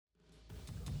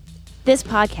This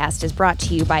podcast is brought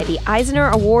to you by the Eisner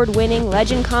Award-winning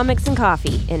Legend Comics and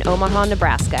Coffee in Omaha,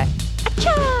 Nebraska.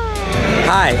 Achoo!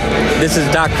 Hi, this is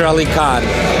Dr. Ali Khan,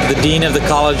 the Dean of the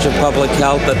College of Public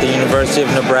Health at the University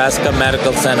of Nebraska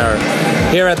Medical Center.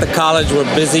 Here at the college,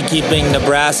 we're busy keeping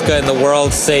Nebraska and the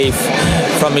world safe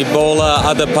from Ebola,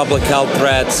 other public health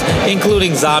threats,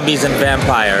 including zombies and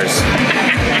vampires.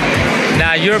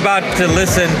 Now, you're about to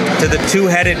listen to the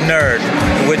Two-Headed Nerd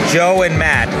with Joe and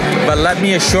Matt, but let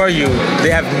me assure you, they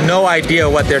have no idea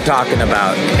what they're talking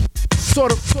about.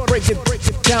 Sort of break it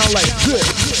down like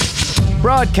this.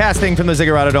 Broadcasting from the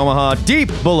Ziggurat at Omaha, deep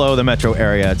below the metro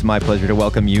area, it's my pleasure to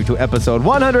welcome you to episode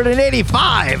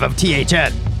 185 of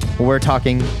THN. We're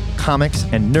talking comics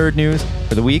and nerd news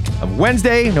for the week of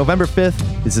Wednesday, November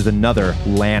 5th. This is another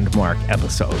landmark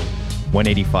episode.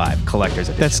 185 Collector's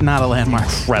Edition. That's not a landmark.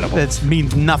 Incredible. That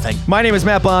means nothing. My name is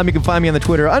Matt Baum. You can find me on the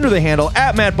Twitter under the handle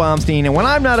 @MattBaumstein. And when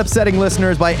I'm not upsetting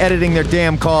listeners by editing their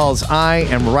damn calls, I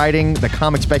am writing the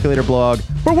Comic Speculator blog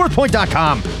for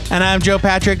WorthPoint.com. And I'm Joe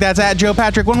Patrick. That's at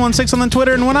JoePatrick116 on the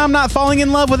Twitter. And when I'm not falling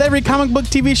in love with every comic book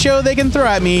TV show they can throw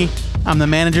at me, I'm the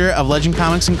manager of Legend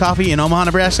Comics and Coffee in Omaha,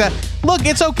 Nebraska. Look,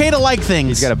 it's okay to like things.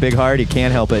 He's got a big heart. He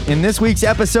can't help it. In this week's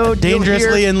episode,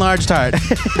 dangerously enlarged heart.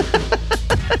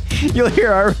 You'll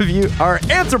hear our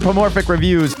anthropomorphic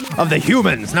reviews of The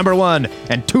Humans, #1,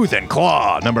 and Tooth and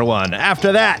Claw, #1.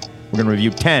 After that, we're going to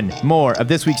review 10 more of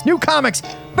this week's new comics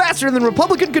faster than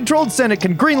Republican-controlled Senate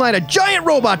can greenlight a giant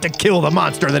robot to kill the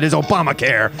monster that is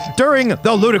Obamacare during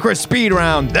the ludicrous speed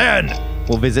round. Then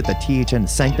we'll visit the THN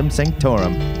Sanctum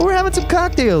Sanctorum. We're having some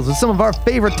cocktails with some of our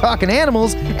favorite talking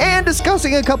animals and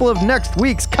discussing a couple of next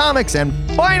week's comics. And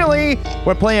finally,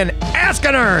 we're playing Ask a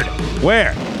Nerd,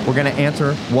 where we're going to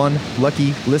answer one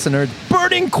lucky listener's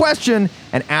burning question,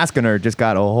 and Ask a Nerd just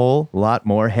got a whole lot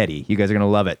more heady. You guys are going to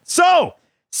love it. So,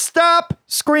 stop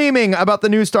screaming about the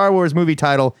new Star Wars movie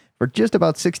title for just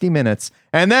about 60 minutes,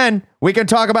 and then we can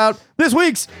talk about this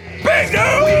week's big news!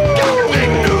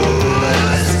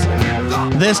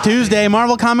 This Tuesday,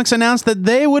 Marvel Comics announced that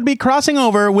they would be crossing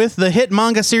over with the hit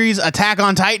manga series Attack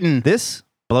on Titan. This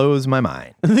blows my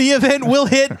mind. The event will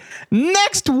hit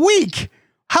next week.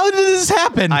 How did this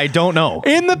happen? I don't know.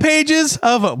 In the pages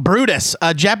of Brutus,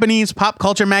 a Japanese pop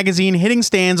culture magazine hitting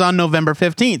stands on November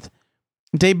 15th.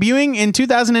 Debuting in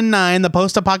 2009, the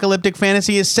post-apocalyptic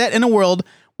fantasy is set in a world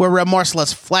where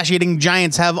remorseless, flesh-eating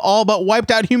giants have all but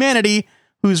wiped out humanity,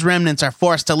 whose remnants are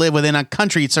forced to live within a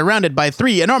country surrounded by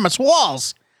 3 enormous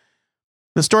walls.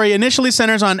 The story initially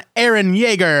centers on Eren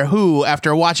Yeager, who,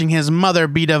 after watching his mother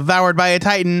be devoured by a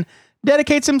titan,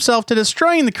 dedicates himself to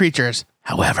destroying the creatures.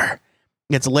 However,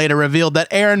 it's later revealed that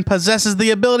Eren possesses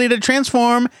the ability to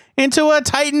transform into a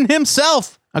titan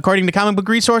himself. According to comic book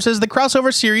resources, the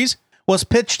crossover series was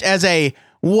pitched as a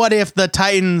what if the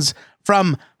Titans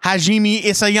from Hajime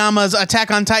Isayama's Attack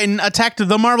on Titan attacked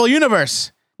the Marvel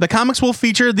Universe. The comics will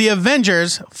feature the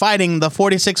Avengers fighting the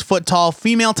 46-foot-tall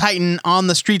female Titan on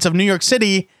the streets of New York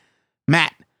City.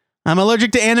 Matt, I'm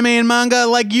allergic to anime and manga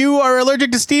like you are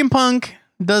allergic to steampunk.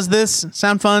 Does this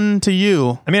sound fun to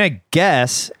you? I mean, I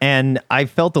guess, and I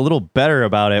felt a little better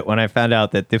about it when I found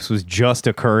out that this was just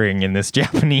occurring in this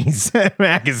Japanese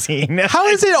magazine. How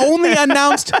is it only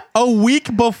announced a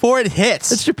week before it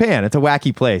hits? It's Japan. It's a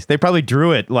wacky place. They probably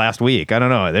drew it last week. I don't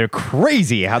know. They're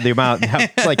crazy how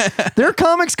like their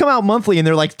comics come out monthly and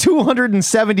they're like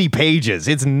 270 pages.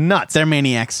 It's nuts. They're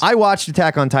maniacs. I watched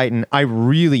Attack on Titan. I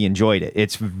really enjoyed it.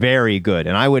 It's very good,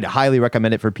 and I would highly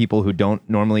recommend it for people who don't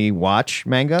normally watch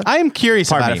manga. I am curious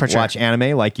about it for sure. Watch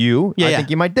anime like you. Yeah, I think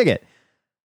you might dig it.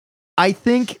 I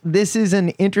think this is an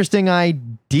interesting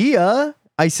idea,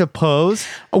 I suppose.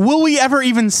 Will we ever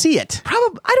even see it?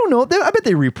 Probably. I don't know. I bet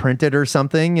they reprint it or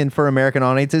something, and for American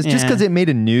audiences, just because it made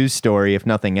a news story, if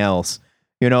nothing else.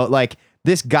 You know, like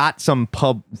this got some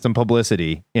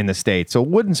publicity in the States, so it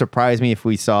wouldn't surprise me if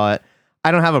we saw it.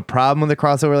 I don't have a problem with a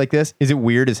crossover like this. Is it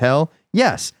weird as hell?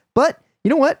 Yes, but you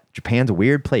know what? Japan's a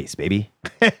weird place, baby.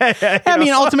 I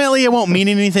mean, ultimately, it won't mean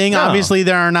anything. No. Obviously,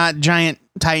 there are not giant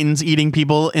titans eating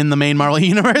people in the main Marvel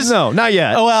universe. No, not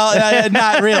yet. Oh, well,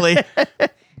 not really.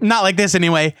 Not like this,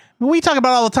 anyway. We talk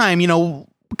about it all the time, you know,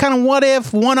 kind of what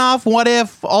if, one-off, what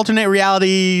if, alternate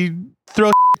reality, throw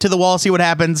to the wall, see what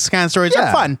happens, kind of stories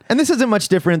are fun. And this isn't much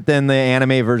different than the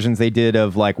anime versions they did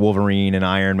of like Wolverine and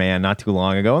Iron Man not too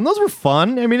long ago. And those were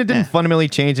fun. I mean, it didn't fundamentally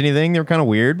change anything. They were kind of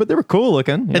weird, but they were cool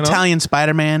looking. Italian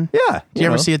Spider-Man. Yeah. Did you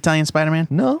ever see Italian Spider-Man?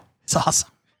 No. It's awesome.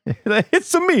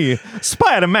 It's me,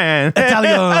 Spider-Man.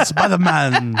 Italian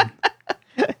Spider-Man.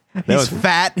 He's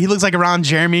fat. He looks like Ron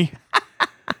Jeremy.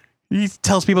 He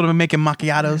tells people to make him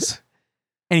macchiatos.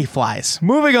 and he flies.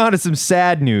 Moving on to some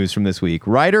sad news from this week.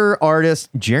 Writer-artist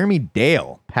Jeremy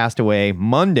Dale passed away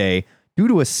Monday due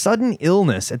to a sudden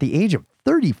illness at the age of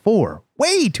 34.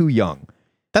 Way too young.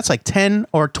 That's like 10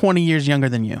 or 20 years younger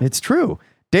than you. It's true.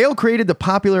 Dale created the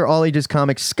popular all-ages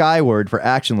comic Skyward for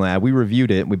Action Lab. We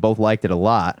reviewed it. We both liked it a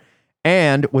lot.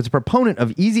 And was a proponent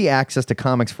of easy access to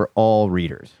comics for all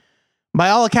readers. By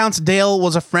all accounts, Dale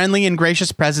was a friendly and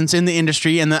gracious presence in the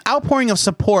industry, and the outpouring of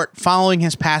support following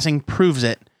his passing proves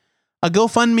it. A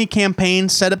GoFundMe campaign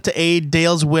set up to aid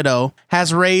Dale's widow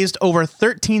has raised over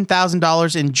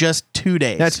 $13,000 in just 2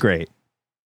 days. That's great.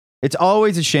 It's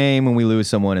always a shame when we lose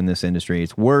someone in this industry.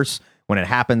 It's worse when it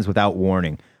happens without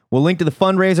warning. We'll link to the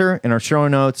fundraiser in our show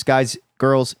notes. Guys,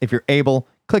 girls, if you're able,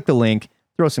 click the link,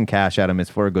 throw some cash at him. It's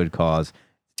for a good cause.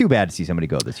 It's too bad to see somebody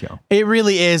go this young. It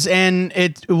really is, and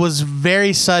it was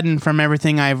very sudden from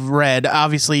everything I've read.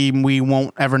 Obviously, we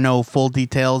won't ever know full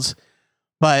details,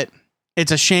 but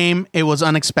it's a shame. It was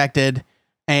unexpected,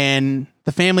 and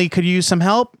the family could use some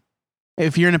help.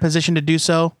 If you're in a position to do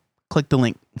so, click the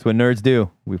link. That's what nerds do.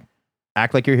 We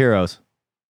act like you're heroes.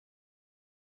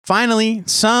 Finally,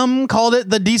 some called it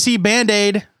the DC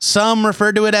Band-Aid, some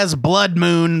referred to it as Blood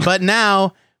Moon, but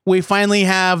now we finally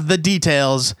have the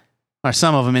details, or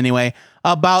some of them anyway,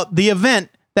 about the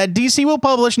event that DC will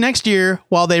publish next year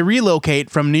while they relocate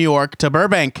from New York to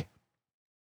Burbank.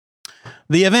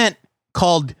 The event,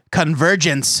 called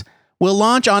Convergence, will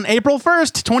launch on April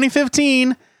 1st,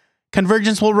 2015.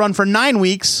 Convergence will run for 9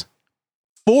 weeks.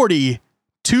 40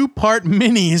 two-part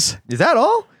minis. Is that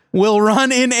all? Will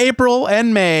run in April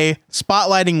and May,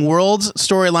 spotlighting worlds,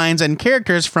 storylines, and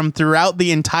characters from throughout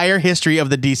the entire history of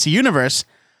the DC Universe,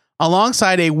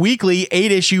 alongside a weekly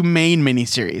 8-issue main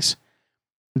miniseries.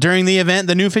 During the event,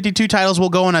 the New 52 titles will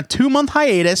go on a 2-month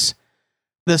hiatus.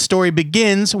 The story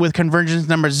begins with Convergence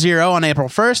number 0 on April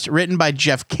 1st, written by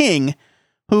Jeff King,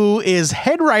 who is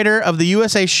head writer of the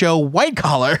USA show White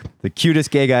Collar. The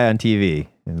cutest gay guy on TV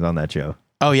is on that show.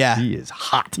 Oh, yeah. He is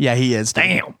hot. Yeah, he is.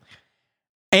 Damn.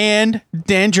 And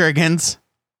Dan Jurgens,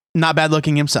 not bad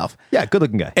looking himself. Yeah, good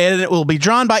looking guy. And it will be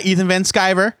drawn by Ethan Van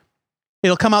Sciver.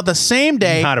 It'll come out the same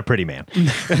day. Not a pretty man.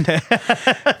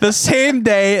 The same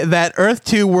day that Earth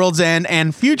 2 World's End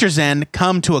and Future's End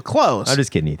come to a close. I'm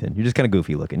just kidding, Ethan. You're just kind of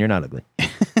goofy looking. You're not ugly.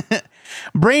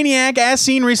 Brainiac, as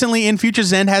seen recently in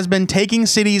Future's End, has been taking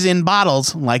cities in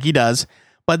bottles, like he does,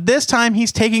 but this time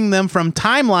he's taking them from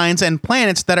timelines and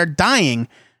planets that are dying,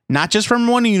 not just from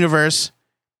one universe,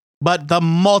 but the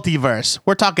multiverse.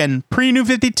 We're talking pre-New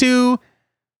 52,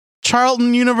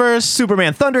 Charlton universe,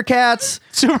 Superman, Thundercats.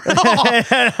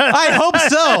 I hope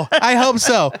so. I hope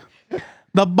so.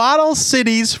 The bottle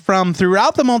cities from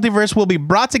throughout the multiverse will be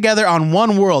brought together on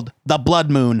one world, the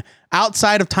Blood Moon,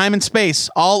 outside of time and space,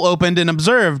 all opened and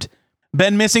observed.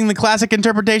 Been missing the classic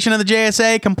interpretation of the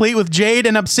JSA, complete with Jade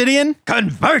and Obsidian?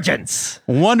 Convergence.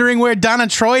 Wondering where Donna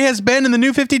Troy has been in the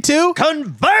New 52?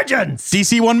 Convergence.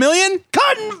 DC 1 million?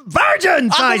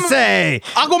 Convergence, I say.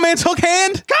 Aquaman's hook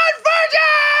hand?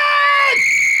 Convergence.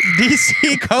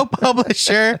 DC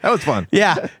co-publisher. That was fun.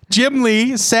 Yeah. Jim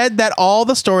Lee said that all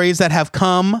the stories that have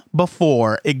come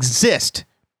before exist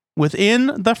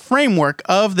within the framework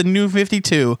of the New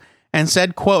 52 and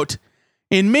said, quote,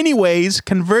 "In many ways,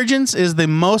 Convergence is the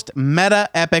most meta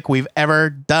epic we've ever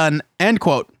done," end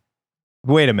quote.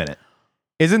 Wait a minute.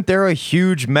 Isn't there a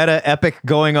huge meta epic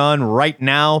going on right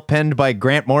now penned by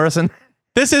Grant Morrison?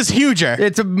 This is huger.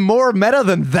 It's more meta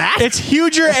than that? It's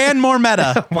huger and more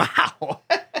meta. Wow.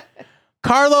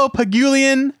 Carlo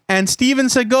Pagulian and Steven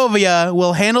Segovia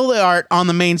will handle the art on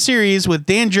the main series, with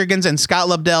Dan Jurgens and Scott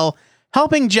Lobdell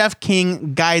helping Jeff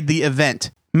King guide the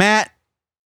event. Matt,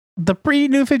 the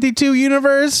pre-New 52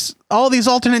 universe, all these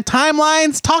alternate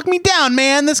timelines, talk me down,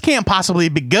 man. This can't possibly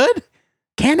be good.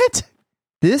 Can it?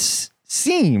 This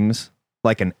seems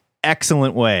like an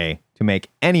excellent way to make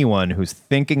anyone who's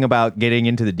thinking about getting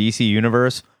into the DC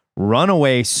universe run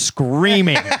away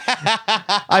screaming.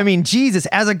 I mean, Jesus,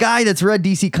 as a guy that's read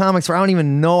DC comics for I don't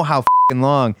even know how fucking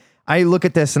long, I look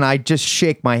at this and I just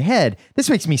shake my head. This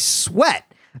makes me sweat.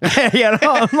 You know,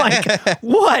 I'm like,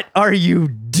 what are you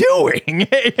doing?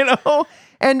 You know?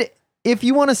 And if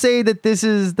you want to say that this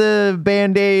is the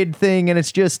Band-Aid thing and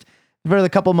it's just for the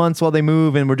couple months while they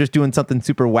move and we're just doing something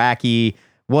super wacky,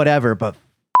 whatever, but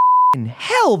in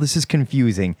hell, this is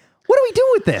confusing. What do we do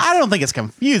with this? I don't think it's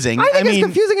confusing. I think it's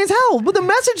confusing as hell with the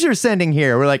message they're sending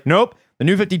here. We're like, nope, the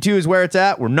New 52 is where it's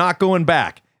at. We're not going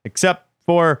back, except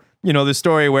for, you know, the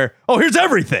story where, oh, here's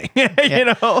everything. You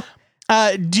know?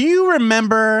 Do you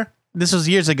remember, this was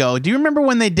years ago, do you remember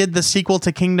when they did the sequel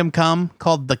to Kingdom Come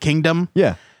called The Kingdom?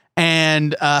 Yeah.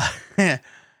 And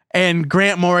and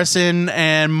Grant Morrison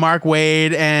and Mark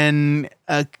Waid and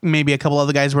maybe a couple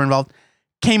other guys were involved,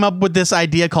 came up with this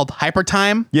idea called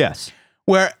Hypertime. Yes.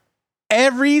 Where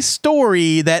every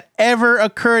story that ever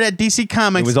occurred at DC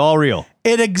Comics, It was all real.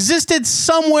 it existed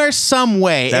somewhere, some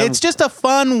way. That- It's just a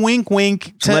fun wink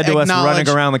to led to us acknowledge. running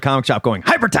around the comic shop going,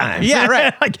 hyper time. Yeah,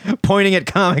 right. Like pointing at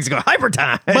comics, going, hyper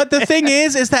time. But the thing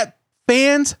is that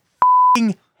fans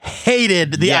f***ing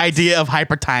hated the Yes. idea of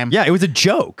Hypertime. yeah, it was a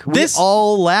joke. This- We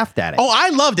all laughed at it. Oh, I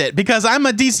loved it because I'm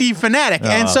a DC fanatic,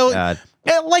 and Oh, so God.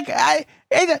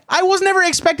 I was never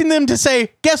expecting them to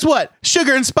say, "Guess what?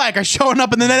 Sugar and Spike are showing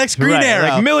up in the next Green Right, Arrow."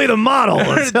 like Millie the model.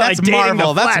 It's That's like dating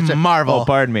Marvel. the That's Flash. Marvel. Oh,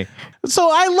 pardon me. So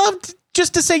I loved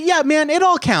just to say, yeah, man, it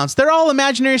all counts. They're all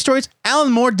imaginary stories.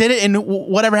 Alan Moore did it in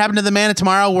Whatever Happened to the Man of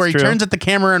Tomorrow, where he true. turns at the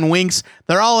camera and winks.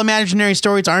 They're all imaginary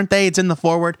stories, aren't they? It's in the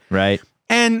forward. Right.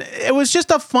 And it was just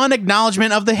a fun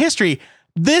acknowledgement of the history.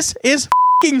 This is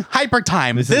f***ing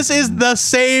Hypertime. This is the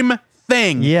same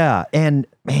thing. Yeah, and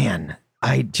man,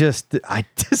 this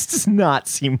does not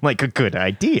seem like a good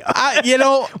idea.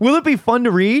 Will it be fun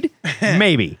to read?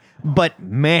 Maybe. But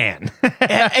man,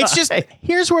 It's just,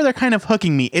 here's where they're kind of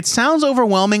hooking me. It sounds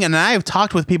overwhelming, and I have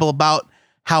talked with people about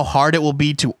how hard it will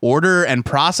be to order and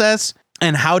process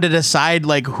and how to decide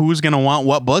like who's going to want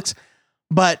what books.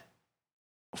 But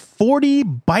 40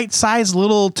 bite-sized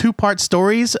little 2-part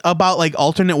stories about like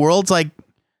alternate worlds, like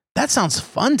that sounds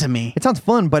fun to me. it sounds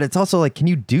fun, but it's also like, can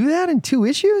you do that in 2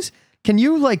 issues? Can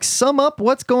you like sum up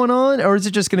what's going on? Or is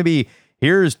it just going to be,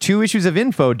 here's 2 issues of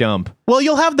info dump? Well,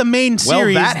 you'll have the main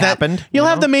series that happened, You'll you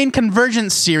have know? the main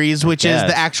Convergence series, which is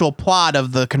guess. the actual plot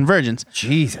of the Convergence.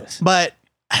 Jesus. But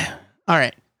all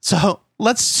right, so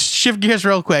let's shift gears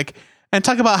real quick and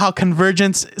talk about how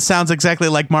Convergence sounds exactly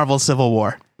like Marvel's Civil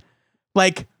War,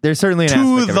 like There's certainly an to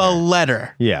aspect of the it there.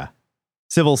 letter. Yeah.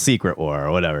 Civil Secret War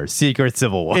or whatever. Secret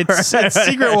Civil War. It's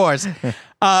Secret Wars.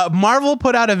 Marvel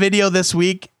put out a video this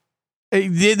week.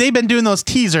 They've been doing those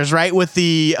teasers, right, with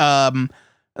the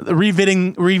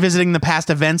revisiting the past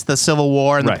events, the Civil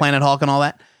War and the Right. Planet Hulk and all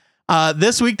that.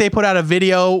 This week they put out a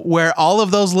video where all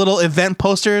of those little event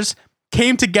posters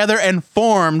came together and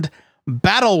formed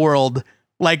Battle World,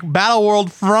 like Battle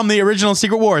World from the original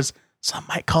Secret Wars. Some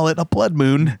might call it a Blood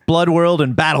Moon. Blood World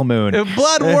and Battle Moon.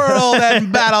 Blood World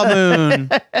and Battle Moon.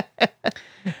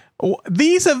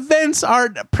 These events are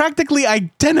practically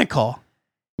identical.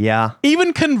 Yeah.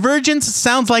 Even Convergence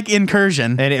sounds like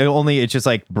Incursion. And it's just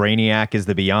like Brainiac is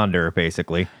the Beyonder,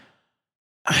 basically.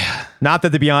 Not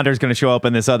that the Beyonder is going to show up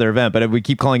in this other event, but if we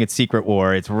keep calling it Secret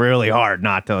War, it's really hard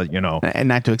not to, And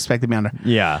not to expect the Beyonder.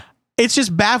 Yeah. It's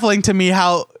just baffling to me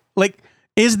how, like,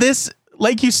 is this,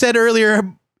 like you said earlier,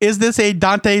 is this a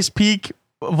Dante's Peak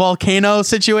volcano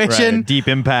situation? Right. Deep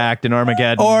Impact and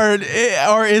Armageddon.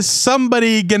 Or is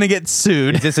somebody going to get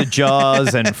sued? Is this a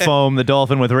Jaws and Foam the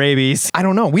dolphin with rabies? I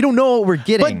don't know. We don't know what we're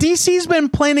getting. But DC's been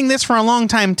planning this for a long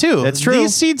time too. That's true.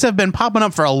 These seeds have been popping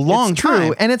up for a long It's time.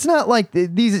 true, and it's not like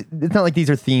these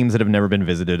are themes that have never been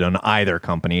visited on either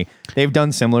company. They've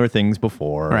done similar things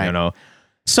before, Right.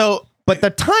 So, But the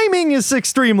timing is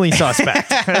extremely suspect.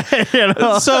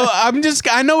 so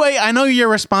I know your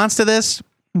response to this,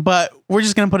 but we're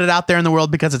just gonna put it out there in the world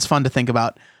because it's fun to think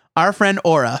about. Our friend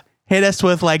Aura hit us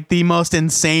with like the most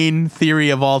insane theory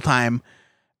of all time,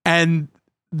 and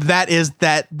that is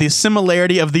that the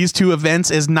similarity of these two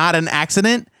events is not an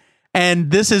accident, and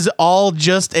this is all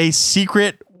just a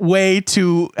secret way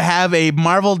to have a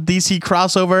Marvel DC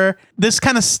crossover, this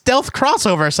kind of stealth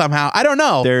crossover somehow. I don't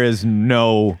know. There is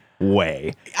no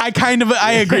way. I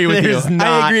agree with you. There's not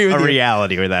I agree with a you.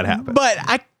 reality where that happens. But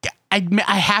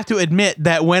I have to admit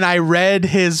that when I read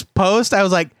his post, I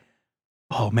was like,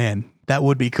 oh man, that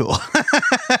would be cool.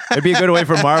 It'd be a good way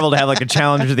for Marvel to have like a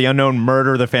challenge to the unknown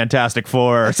murder of the Fantastic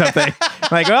Four or something.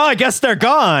 Like, well, I guess they're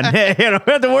gone. You don't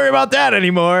have to worry about that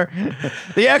anymore.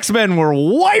 The X-Men were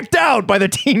wiped out by the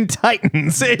Teen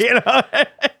Titans.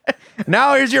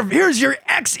 Now here's your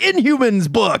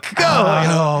X-Inhumans book. Go.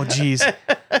 Oh, geez.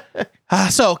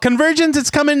 So Convergence,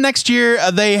 it's coming next year.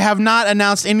 They have not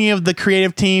announced any of the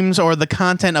creative teams or the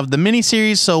content of the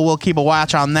miniseries, so we'll keep a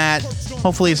watch on that.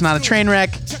 Hopefully it's not a train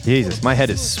wreck. Jesus, my head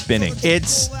is spinning.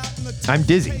 I'm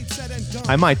dizzy.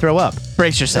 I might throw up.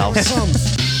 Brace yourselves.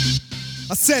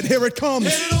 I said, here it comes.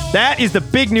 That is the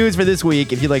big news for this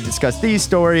week. If you'd like to discuss these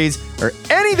stories or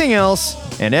anything else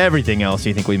and everything else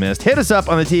you think we missed, hit us up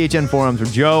on the THN forums where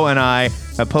Joe and I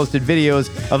have posted videos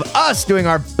of us doing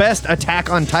our best Attack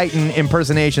on Titan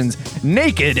impersonations,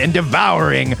 naked and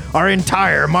devouring our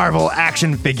entire Marvel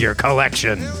action figure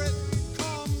collection.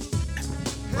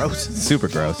 Gross. Super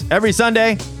gross. Every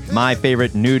Sunday, my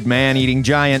favorite nude man-eating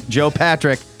giant, Joe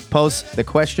Patrick, posts the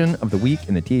question of the week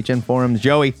in the THN forums.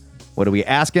 Joey, what are we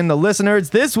asking the listeners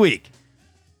this week?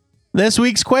 This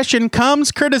week's question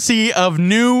comes courtesy of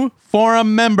new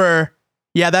forum member.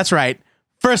 Yeah, that's right.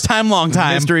 First time, long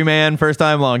time. Mystery man, first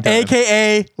time, long time.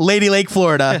 AKA Lady Lake,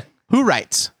 Florida, who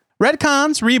writes,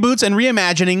 retcons, reboots, and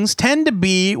reimaginings tend to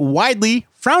be widely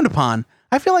frowned upon.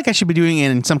 I feel like I should be doing it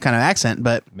in some kind of accent,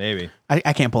 but maybe.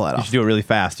 I can't pull that You off. should do it really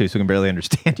fast, too, so we can barely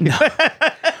understand you.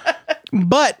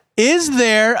 But is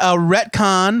there a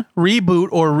retcon, reboot,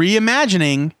 or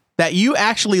reimagining that you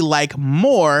actually like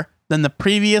more than the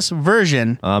previous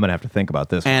version, I'm going to have to think about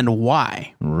this one. and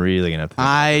why? I'm really going to have to think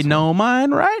about I this know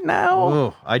mine right now. one.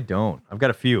 Oh, I don't. I've got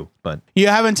a few, but You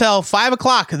have until 5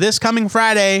 o'clock this coming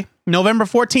Friday, November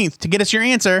 14th, to get us your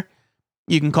answer.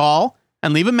 You can call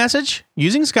and leave a message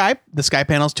using Skype. The Skype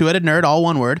panel is Two-Headed Nerd, all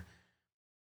one word.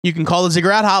 You can call the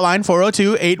Ziggurat hotline,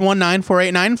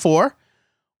 402-819-4894.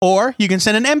 Or you can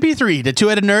send an MP3 to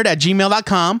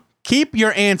twoheadednerd@gmail.com. Keep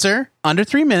your answer under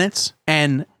 3 minutes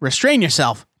and restrain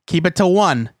yourself. Keep it to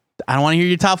one. I don't want to hear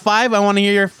your top 5. I want to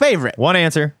hear your favorite. one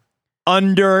answer.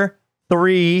 Under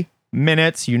 3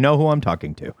 minutes. You know who I'm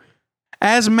talking to.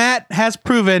 As Matt has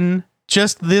proven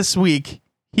just this week,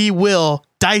 he will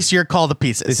dice your call to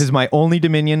pieces. This is my only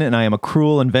dominion, and I am a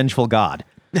cruel and vengeful god.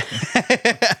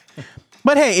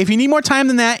 But hey, if you need more time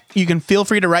than that, you can feel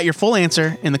free to write your full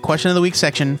answer in the question of the week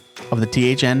section of the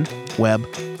THN web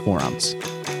forums.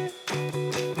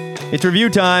 It's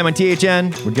review time on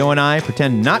THN, where Joe and I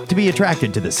pretend not to be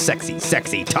attracted to the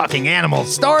sexy talking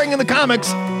animals starring in the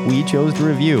comics we chose to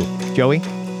review. Joey,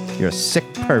 you're a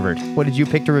sick pervert. What did you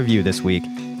pick to review this week?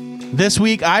 This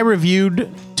week, I reviewed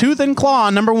Tooth and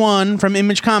Claw #1 from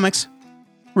Image Comics,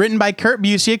 written by Kurt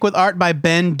Busiek with art by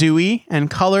Ben Dewey and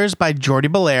colors by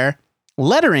Jordi Belair,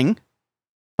 lettering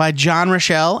by John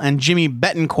Rochelle and Jimmy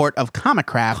Betancourt of Comic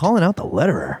Craft. Calling out the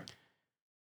letterer.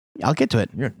 I'll get to it.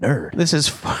 You're a nerd. This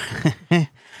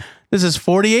is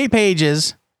 48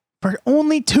 pages for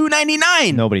only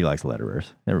 $2.99. Nobody likes letterers.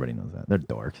 Everybody knows that. They're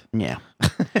dorks. Yeah.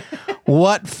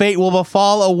 What fate will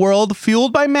befall a world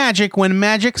fueled by magic when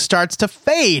magic starts to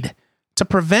fade? To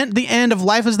prevent the end of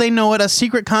life as they know it, a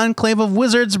secret conclave of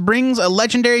wizards brings a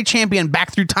legendary champion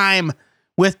back through time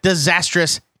with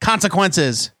disastrous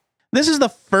consequences. This is the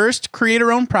first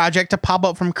creator-owned project to pop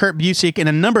up from Kurt Busiek in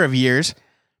a number of years.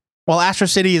 While Astro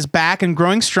City is back and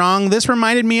growing strong, this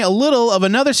reminded me a little of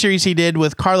another series he did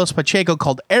with Carlos Pacheco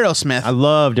called Aerosmith. I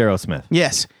loved Aerosmith.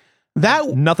 Yes.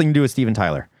 That Nothing to do with Steven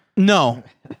Tyler. No.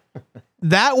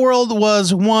 That world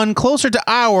was one closer to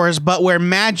ours, but where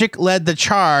magic led the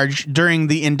charge during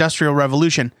the Industrial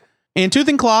Revolution. In Tooth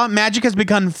and Claw, magic has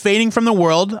begun fading from the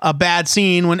world, a bad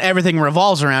scene when everything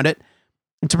revolves around it.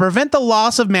 And to prevent the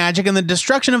loss of magic and the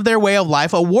destruction of their way of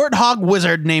life, a warthog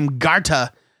wizard named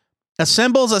Garta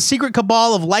assembles a secret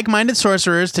cabal of like-minded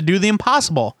sorcerers to do the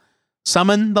impossible,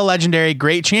 summon the legendary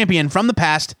great champion from the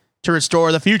past to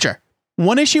restore the future.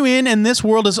 One issue in, and this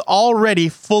world is already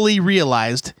fully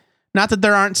realized. Not that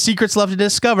there aren't secrets left to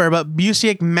discover, but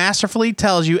Busiek masterfully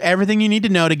tells you everything you need to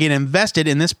know to get invested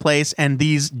in this place and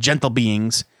these gentle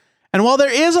beings. And while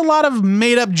there is a lot of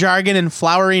made-up jargon and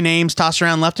flowery names tossed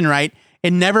around left and right,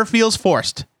 it never feels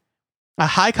forced. A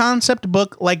high-concept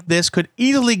book like this could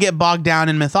easily get bogged down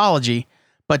in mythology,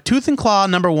 but Tooth and Claw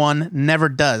 #1 never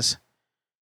does.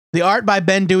 The art by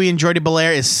Ben Dewey and Jordi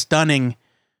Belair is stunning.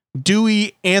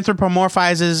 Dewey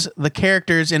anthropomorphizes the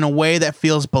characters in a way that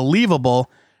feels believable,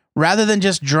 rather than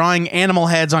just drawing animal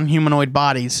heads on humanoid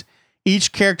bodies.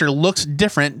 Each character looks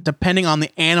different depending on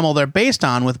the animal they're based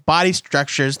on, with body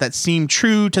structures that seem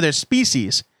true to their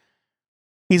species.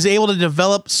 He's able to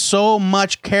develop so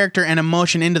much character and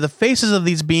emotion into the faces of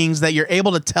these beings that you're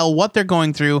able to tell what they're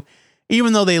going through,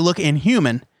 even though they look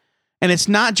inhuman. And it's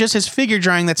not just his figure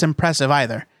drawing that's impressive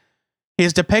either.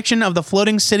 His depiction of the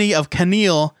floating city of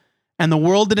Canil and the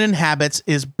world it inhabits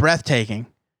is breathtaking.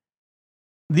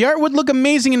 The art would look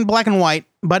amazing in black and white,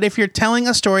 but if you're telling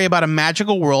a story about a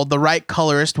magical world, the right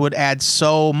colorist would add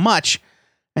so much,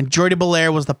 and Jordi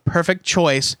Belair was the perfect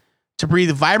choice to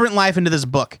breathe vibrant life into this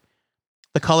book.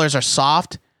 The colors are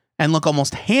soft and look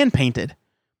almost hand-painted.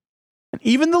 And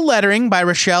even the lettering by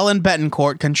Rochelle and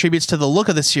Betancourt contributes to the look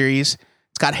of the series.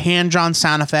 It's got hand-drawn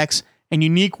sound effects and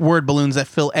unique word balloons that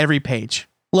fill every page.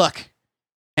 Look,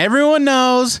 everyone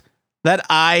knows that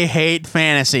I hate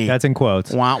fantasy. That's in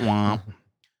quotes. Wah wah.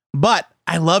 But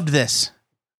I loved this.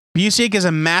 Busiek is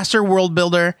a master world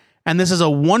builder, and this is a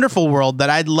wonderful world that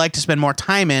I'd like to spend more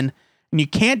time in, and you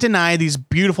can't deny these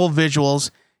beautiful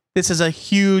visuals. This is a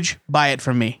huge buy it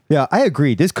from me. Yeah, I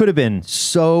agree. This could have been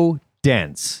so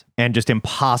dense and just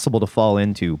impossible to fall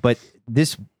into, but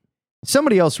this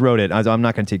Somebody else wrote it. I'm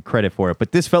not going to take credit for it,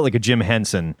 but this felt like a Jim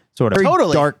Henson sort of very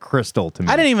Totally. Dark Crystal to me.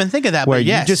 I didn't even think of that, where but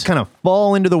yes. you just kind of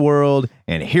fall into the world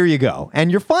and here you go. And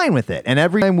you're fine with it. And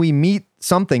every time we meet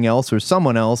something else or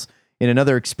someone else in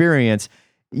another experience,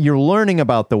 you're learning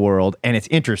about the world and it's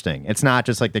interesting. It's not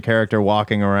just like the character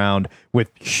walking around with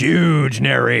huge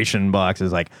narration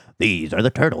boxes like, these are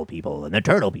the turtle people and the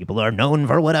turtle people are known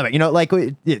for whatever. You know, like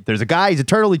there's a guy, he's a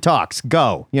turtle, he talks,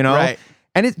 go, you know? Right.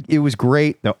 And it was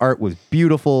great. The art was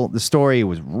beautiful. The story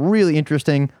was really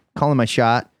interesting. Calling my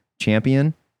shot,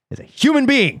 Champion is a human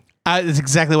being. That's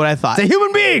exactly what I thought. It's a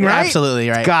human being, right? Absolutely,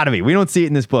 right. It's gotta be. We don't see it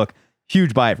in this book.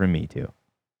 Huge buy it from me, too.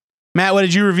 Matt, what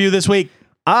did you review this week?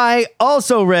 I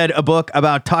also read a book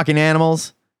about talking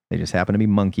animals. They just happen to be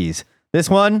monkeys. This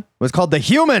one was called The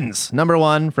Humans,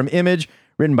 #1 from Image,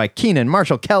 written by Keenan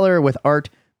Marshall Keller with art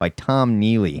by Tom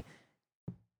Neely.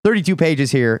 32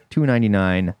 pages here,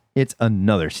 $2.99. It's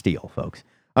another steal, folks.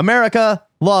 America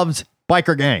loves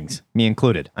biker gangs, me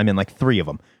included. I'm in like 3 of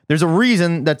them. There's a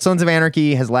reason that Sons of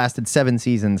Anarchy has lasted 7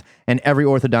 seasons, and every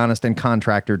orthodontist and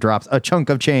contractor drops a chunk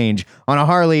of change on a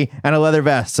Harley and a leather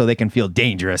vest so they can feel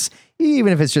dangerous,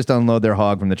 even if it's just to unload their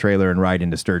hog from the trailer and ride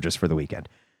into Sturgis for the weekend.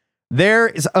 There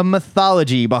is a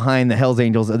mythology behind the Hells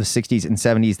Angels of the 60s and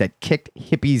 70s that kicked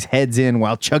hippies' heads in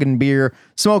while chugging beer,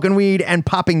 smoking weed, and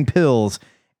popping pills.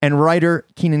 And writer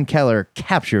Keenan Keller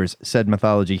captures said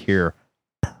mythology here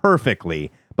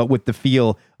perfectly, but with the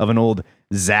feel of an old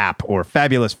Zap or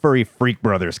Fabulous Furry Freak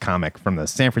Brothers comic from the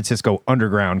San Francisco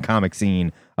underground comic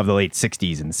scene of the late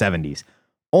 60s and 70s.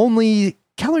 Only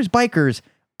Keller's bikers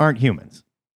aren't humans.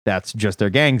 That's just their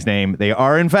gang's name. They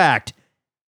are, in fact,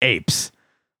 apes.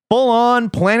 Full-on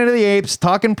Planet of the Apes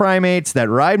talking primates that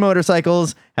ride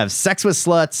motorcycles, have sex with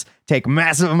sluts, take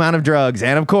massive amount of drugs,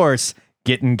 and, of course,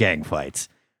 get in gang fights.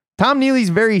 Tom Neely's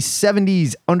very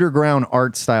 70s underground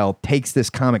art style takes this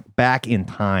comic back in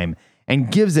time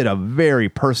and gives it a very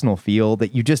personal feel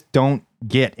that you just don't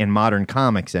get in modern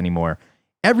comics anymore.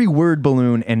 Every word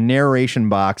balloon and narration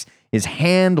box is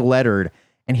hand-lettered,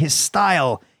 and his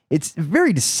style, it's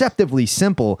very deceptively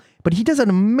simple, but he does an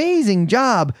amazing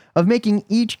job of making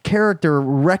each character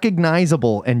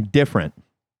recognizable and different.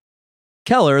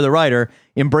 Keller, the writer,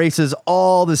 embraces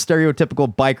all the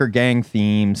stereotypical biker gang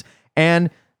themes,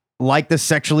 and like the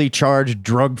sexually charged,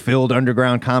 drug-filled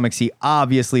underground comics he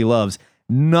obviously loves,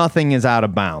 nothing is out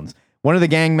of bounds. One of the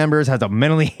gang members has a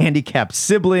mentally handicapped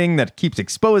sibling that keeps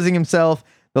exposing himself.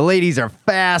 The ladies are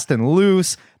fast and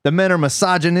loose. The men are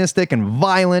misogynistic and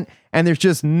violent. And there's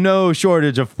just no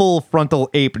shortage of full frontal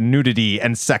ape nudity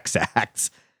and sex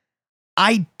acts.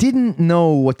 I didn't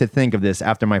know what to think of this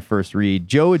after my first read.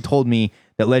 Joe had told me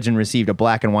that Legend received a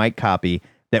black and white copy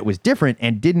that was different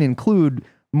and didn't include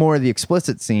more of the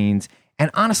explicit scenes. And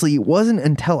honestly, it wasn't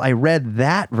until I read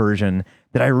that version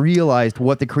that I realized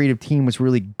what the creative team was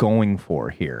really going for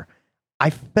here. I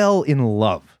fell in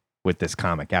love with this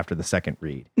comic after the second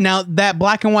read. Now, that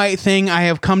black and white thing, I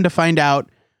have come to find out,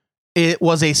 it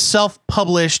was a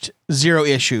self-published 0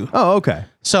 issue. Oh, okay.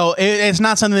 So it's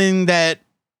not something that,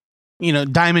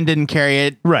 Diamond didn't carry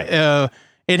it. Right.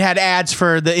 It had ads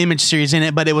for the Image series in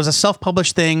it, but it was a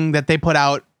self-published thing that they put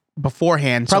out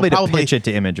beforehand. Probably to pitch it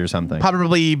to Image or something.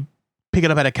 Probably pick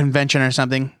it up at a convention or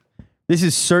something. This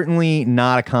is certainly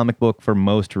not a comic book for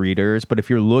most readers, but if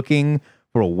you're looking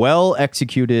for a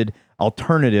well-executed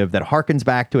alternative that harkens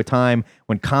back to a time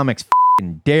when comics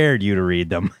f***ing dared you to read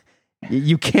them,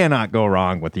 you cannot go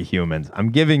wrong with The Humans. I'm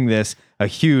giving this a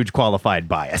huge qualified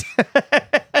buy it.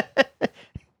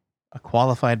 A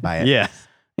qualified buy it. Yeah.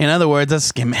 In other words, a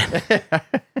skim it.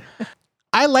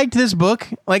 I liked this book.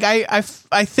 Like I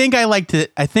think I liked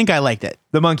it. I think I liked it.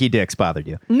 The monkey dicks bothered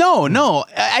you. No.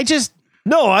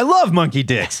 No, I love monkey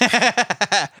dicks.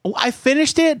 I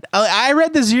finished it. I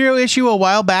read the 0 issue a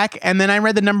while back, and then I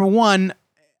read the #1.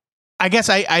 I guess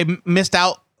I missed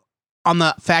out on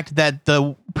the fact that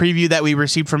the preview that we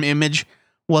received from Image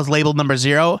was labeled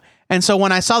 #0. And so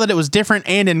when I saw that it was different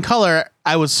and in color,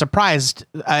 I was surprised.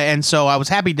 And so I was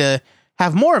happy to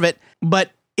have more of it.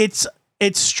 But it's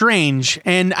strange.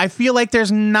 And I feel like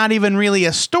there's not even really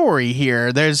a story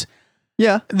here. This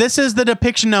is the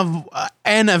depiction of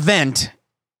an event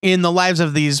in the lives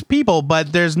of these people,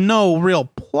 but there's no real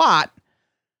plot.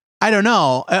 I don't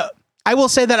know. I will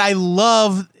say that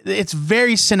it's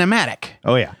very cinematic.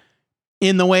 Oh, yeah.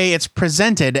 In the way it's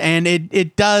presented, and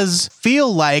it does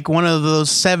feel like one of those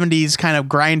 70s kind of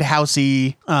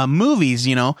grindhousey movies,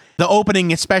 The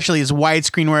opening especially is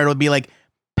widescreen, where it'll be like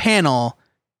panel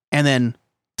and then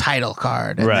title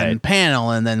card and then panel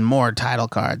and then more title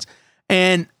cards.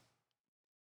 And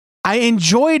I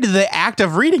enjoyed the act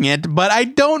of reading it, but I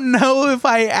don't know if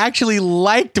I actually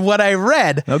liked what I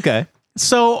read. Okay.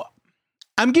 So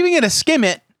I'm giving it a skim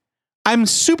it. I'm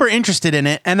super interested in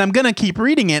it, and I'm going to keep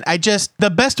reading it. The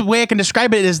best way I can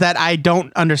describe it is that I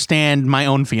don't understand my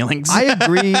own feelings. I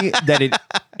agree that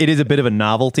it is a bit of a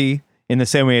novelty in the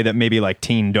same way that maybe like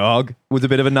Teen Dog was a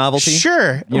bit of a novelty.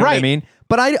 Sure. You know right. what I mean?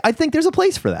 But I think there's a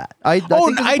place for that. I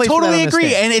totally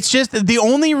agree. And it's just the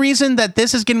only reason that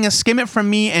this is getting a skim it from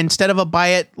me instead of a buy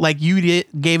it like you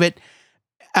gave it,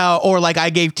 or like I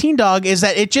gave Teen Dog, is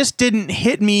that it just didn't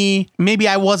hit me. Maybe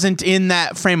I wasn't in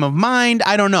that frame of mind.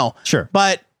 I don't know. Sure.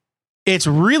 But it's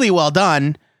really well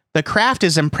done. The craft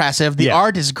is impressive. The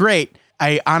art is great.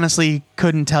 I honestly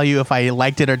couldn't tell you if I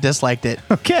liked it or disliked it.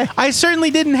 Okay. I certainly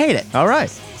didn't hate it. All right.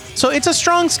 So it's a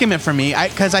strong skim it for me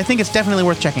because I think it's definitely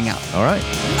worth checking out. All right.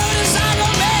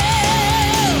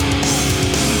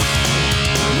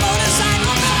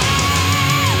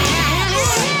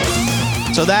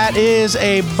 So that is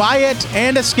a buy it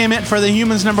and a skim it for The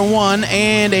Humans #1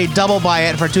 and a double buy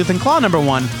it for Tooth and Claw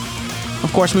 #1.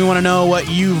 Of course, we want to know what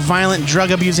you violent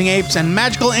drug-abusing apes and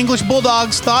magical English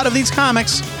bulldogs thought of these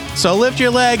comics. So lift your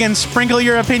leg and sprinkle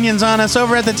your opinions on us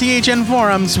over at the THN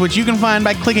forums, which you can find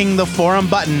by clicking the forum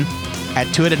button at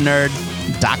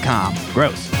twitednerd.com.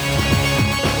 Gross.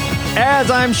 As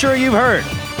I'm sure you've heard,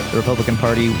 the Republican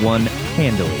Party won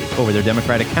handily over their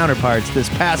Democratic counterparts this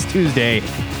past Tuesday,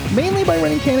 mainly by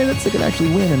running candidates that could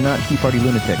actually win and not Tea Party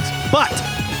lunatics. But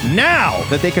now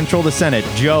that they control the Senate,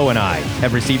 Joe and I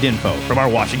have received info from our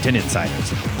Washington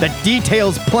insiders that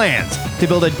details plans to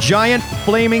build a giant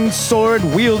flaming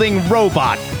sword-wielding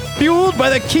robot fueled by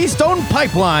the Keystone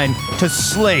Pipeline to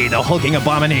slay the hulking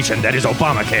abomination that is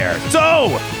Obamacare.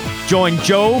 So, join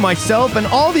Joe, myself, and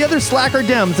all the other slacker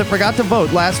Dems that forgot to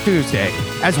vote last Tuesday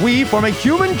as we form a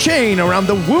human chain around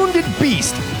the wounded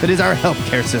beast that is our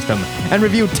healthcare system and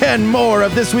review 10 more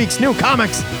of this week's new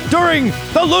comics during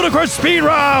the Ludicrous Speed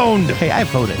Round. Hey, I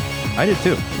voted. I did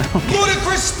too.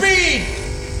 Ludicrous speed!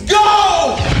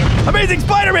 Go! Amazing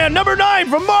Spider-Man #9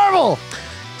 from Marvel.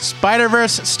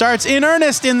 Spider-Verse starts in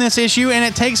earnest in this issue, and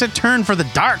it takes a turn for the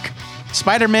dark.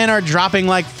 Spider-Men are dropping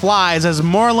like flies as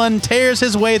Moreland tears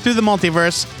his way through the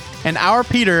multiverse, and our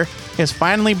Peter is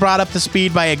finally brought up to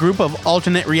speed by a group of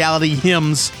alternate reality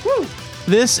hymns. Woo.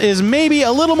 This is maybe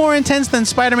a little more intense than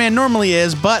Spider-Man normally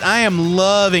is, but I am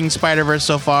loving Spider-Verse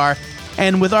so far.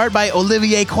 And with art by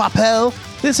Olivier Coipel,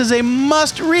 this is a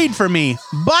must-read for me.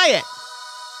 Buy it!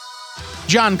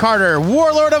 John Carter,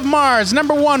 Warlord of Mars,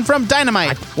 #1 from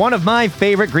Dynamite. One of my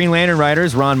favorite Green Lantern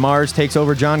writers, Ron Mars, takes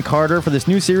over John Carter for this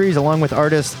new series along with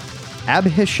artist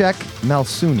Abhishek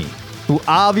Malsuni, who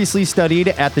obviously studied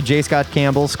at the J. Scott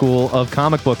Campbell School of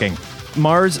Comic Booking.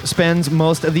 Mars spends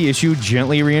most of the issue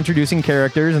gently reintroducing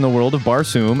characters in the world of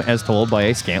Barsoom as told by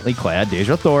a scantily clad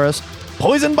Dejah Thoris,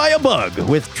 poisoned by a bug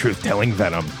with truth-telling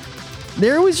venom.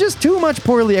 There was just too much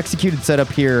poorly executed setup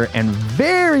here and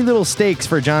very little stakes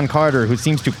for John Carter, who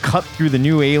seems to cut through the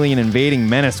new alien invading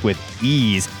menace with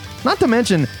ease. Not to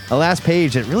mention a last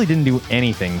page that really didn't do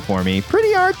anything for me.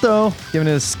 Pretty art, though, giving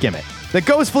it a skim it. The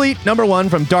Ghost Fleet #1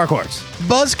 from Dark Horse.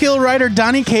 Buzzkill writer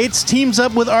Donny Cates teams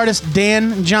up with artist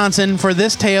Dan Johnson for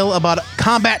this tale about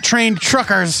combat-trained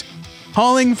truckers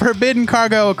hauling forbidden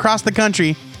cargo across the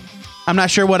country. I'm not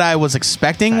sure what I was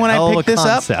expecting when I picked this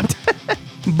up,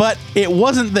 but it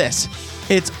wasn't this.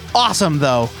 It's awesome,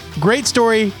 though. Great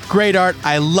story, great art.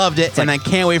 I loved it, and I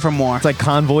can't wait for more. It's like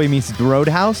Convoy meets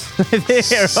Roadhouse.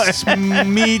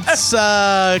 Meets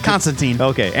Constantine.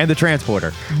 Okay, and The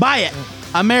Transporter. Buy it.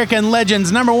 American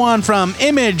Legends #1 from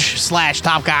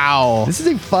Image/Top Cow. This is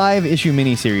a 5-issue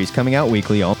miniseries coming out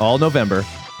weekly all November,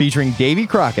 featuring Davy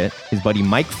Crockett, his buddy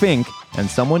Mike Fink, and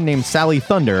someone named Sally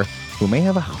Thunder, who may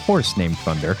have a horse named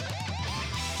Thunder,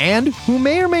 and who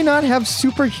may or may not have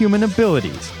superhuman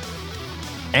abilities,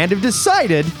 and have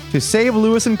decided to save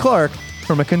Lewis and Clark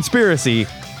from a conspiracy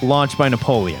launched by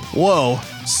Napoleon. Whoa.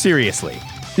 Seriously.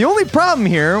 The only problem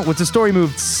here was the story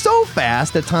moved so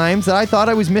fast at times that I thought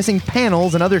I was missing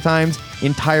panels and other times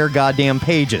entire goddamn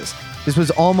pages. This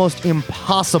was almost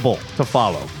impossible to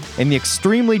follow, and the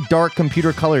extremely dark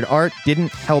computer-colored art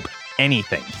didn't help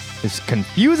anything. It's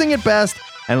confusing at best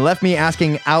and left me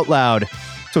asking out loud,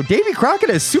 so Davy Crockett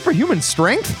has superhuman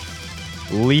strength?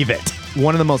 Leave it.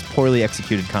 One of the most poorly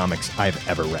executed comics I've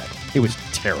ever read. It was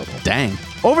terrible. Dang.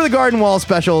 Over the Garden Wall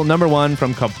special #1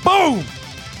 from Kaboom!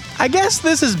 I guess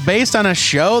this is based on a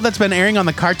show that's been airing on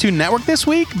the Cartoon Network this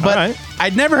week, but All right.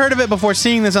 I'd never heard of it before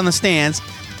seeing this on the stands.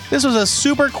 This was a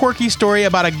super quirky story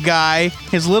about a guy,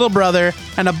 his little brother,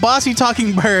 and a bossy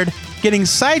talking bird getting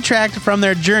sidetracked from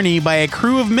their journey by a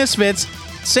crew of misfits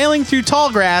sailing through tall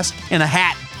grass in a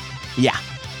hat. Yeah.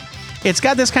 It's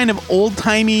got this kind of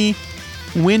old-timey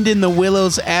Wind in the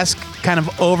Willows-esque kind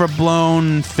of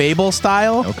overblown fable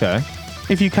style. Okay.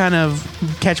 If you kind of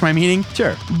catch my meaning.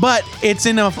 Sure. But it's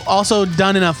also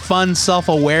done in a fun,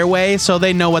 self-aware way, so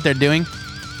they know what they're doing.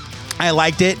 I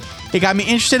liked it. It got me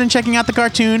interested in checking out the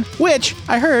cartoon, which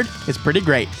I heard is pretty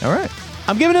great. All right.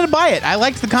 I'm giving it a buy it. I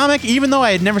liked the comic, even though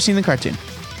I had never seen the cartoon.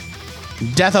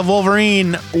 Death of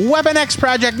Wolverine, Weapon X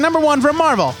Project #1 from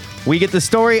Marvel. We get the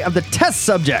story of the test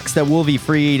subjects that Wolvie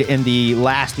freed in the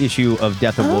last issue of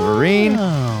Death of Wolverine.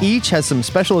 Each has some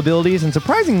special abilities, and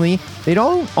surprisingly, they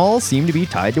don't all seem to be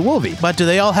tied to Wolvie. But do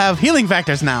they all have healing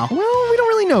factors now? Well, we don't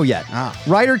really know yet.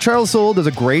 Writer Charles Soule does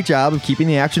a great job of keeping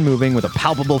the action moving with a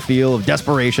palpable feel of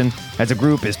desperation as a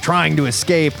group is trying to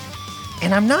escape.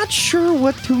 And I'm not sure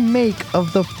what to make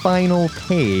of the final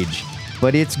page,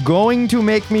 but it's going to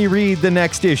make me read the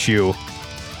next issue.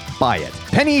 Buy it.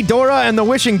 Penny, Dora, and the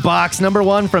Wishing Box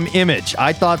 #1 from Image.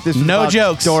 I thought this was No about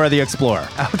jokes. Dora the Explorer.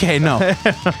 Okay, no.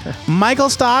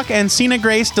 Michael Stock and Cena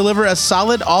Grace deliver a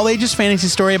solid all-ages fantasy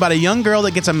story about a young girl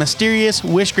that gets a mysterious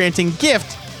wish-granting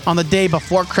gift on the day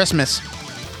before Christmas.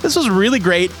 This was really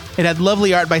great. It had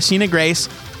lovely art by Cena Grace.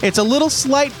 It's a little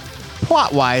slight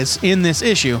plot-wise in this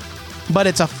issue, but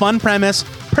it's a fun premise,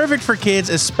 perfect for kids,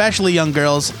 especially young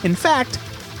girls. In fact,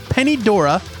 Penny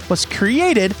Dora was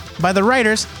created by the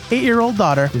writer's 8-year-old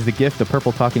daughter. Is the gift a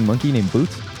purple talking monkey named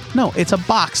Boots? No, it's a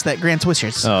box that grants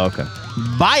wishes. Oh, okay.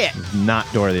 Buy it! Not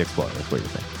Dora the Explorer. That's what you're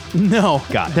saying. No.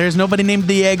 Got it. There's nobody named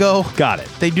Diego. Got it.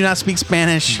 They do not speak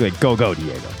Spanish. Good. Go,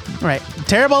 Diego. Right.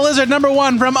 Terrible Lizard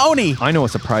 #1 from Oni. I know a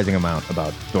surprising amount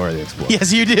about Dora the Explorer.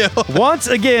 Yes, you do. Once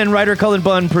again, writer Cullen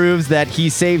Bunn proves that he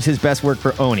saves his best work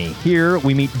for Oni. Here,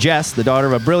 we meet Jess, the daughter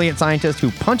of a brilliant scientist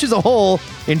who punches a hole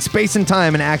in space and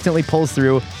time and accidentally pulls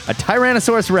through a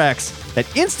Tyrannosaurus Rex that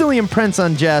instantly imprints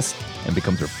on Jess and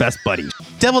becomes her best buddy.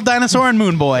 Devil Dinosaur and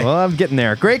Moon Boy. Well, I'm getting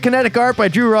there. Great kinetic art by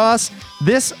Drew Ross.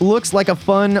 This looks like a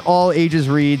fun all-ages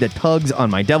read that tugs on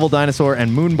my Devil Dinosaur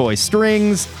and Moon Boy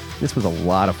strings. This was a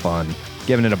lot of fun.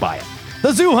 Giving it a buy it.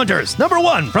 The Zoo Hunters,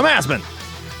 #1 from Aspen.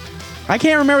 I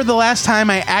can't remember the last time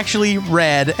I actually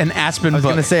read an Aspen I was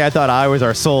book. going to say, I thought I was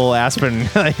our sole Aspen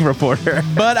reporter.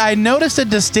 But I noticed a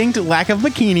distinct lack of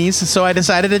bikinis, so I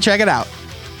decided to check it out.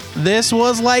 This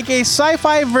was like a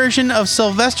sci-fi version of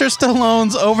Sylvester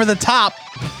Stallone's Over the Top.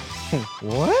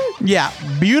 What? Yeah,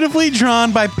 beautifully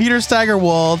drawn by Peter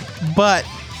Steigerwald, but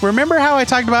remember how I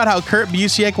talked about how Kurt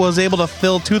Busiek was able to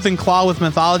fill tooth and claw with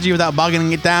mythology without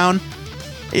bogging it down?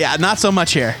 Yeah, not so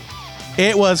much here.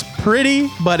 It was pretty,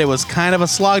 but it was kind of a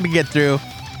slog to get through.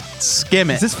 Skim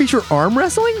it. Does this feature arm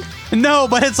wrestling? No,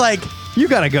 but it's like, You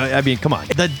gotta go. I mean, come on.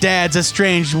 the dad's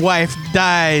estranged wife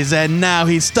dies, and now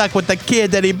he's stuck with the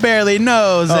kid that he barely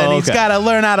knows, and he's okay. got to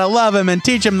learn how to love him and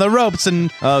teach him the ropes.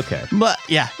 And Okay. but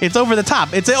yeah, it's over the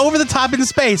top. It's over the top in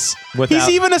space. Without- He's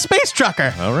even a space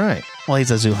trucker. All right. Well,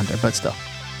 he's a zoo hunter, but still.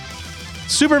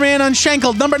 Superman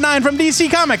Unshankled, #9 from DC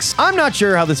Comics. I'm not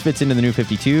sure how this fits into the New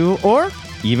 52 or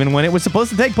even when it was supposed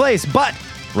to take place, but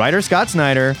writer Scott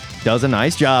Snyder does a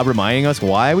nice job reminding us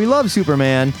why we love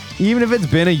Superman, even if it's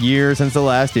been a year since the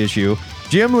last issue.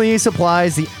 Jim Lee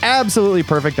supplies the absolutely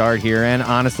perfect art here, and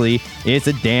honestly, it's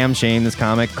a damn shame this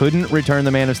comic couldn't return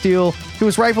the Man of Steel to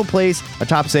his rightful place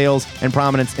atop sales and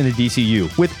prominence in the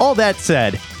DCU. With all that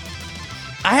said,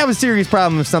 I have a serious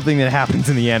problem with something that happens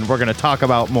in the end we're going to talk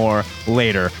about more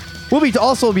later. We'll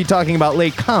also be talking about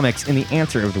late comics in the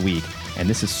answer of the week, and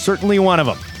this is certainly one of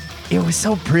them. It was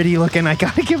so pretty looking, I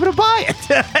gotta give it a buy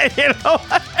it. You know,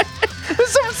 there's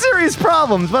some serious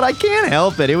problems, but I can't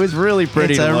help it. It was really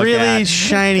pretty It's to a look really at.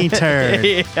 shiny turd.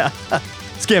 Yeah.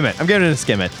 Skim it. I'm giving it a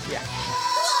skim it.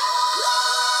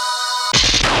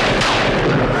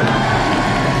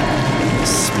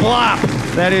 Splop!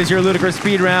 That is your ludicrous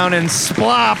speed round, and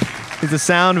splop is the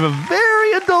sound of a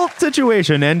very adult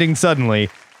situation ending suddenly,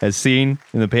 as seen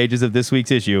in the pages of this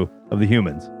week's issue of The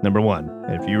Humans, #1.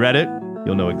 And if you read it,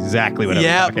 you'll know exactly what I'm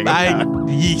talking about.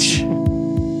 Yeesh.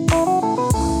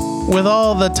 With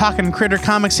all the Talking Critter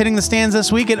comics hitting the stands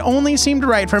this week, it only seemed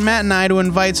right for Matt and I to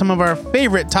invite some of our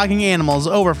favorite talking animals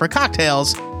over for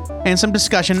cocktails and some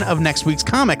discussion of next week's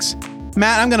comics.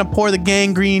 Matt, I'm going to pour the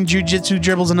gangrene, jujitsu,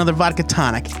 dribbles, another vodka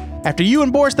tonic. After you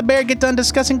and Boris the Bear get done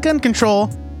discussing gun control,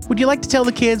 would you like to tell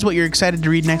the kids what you're excited to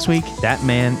read next week? That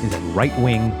man is a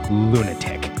right-wing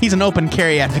lunatic. He's an open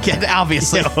carry advocate,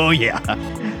 obviously. Oh, yeah.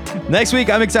 Next week,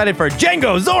 I'm excited for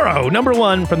Django Zorro,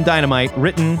 #1 from Dynamite,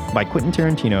 written by Quentin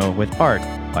Tarantino with art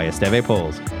by Esteve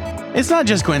Poles. It's not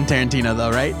just Quentin Tarantino,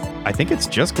 though, right? I think it's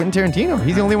just Quentin Tarantino.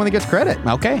 He's the only one that gets credit.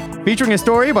 Okay. Featuring a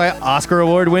story by Oscar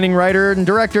Award-winning writer and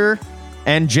director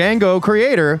and Django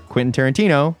creator Quentin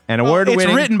Tarantino, and award-winning...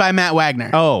 It's written by Matt Wagner.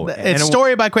 Oh. It's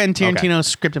story by Quentin Tarantino,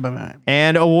 scripted by Matt Wagner.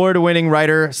 And award-winning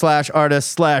writer /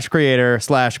 artist / creator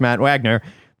 / Matt Wagner.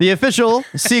 The official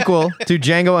sequel to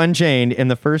Django Unchained in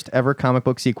the first ever comic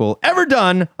book sequel ever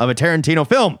done of a Tarantino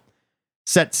film.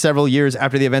 Set several years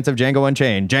after the events of Django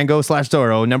Unchained, Django /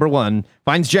 Zorro #1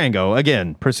 finds Django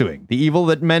again pursuing the evil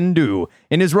that men do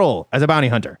in his role as a bounty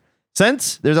hunter.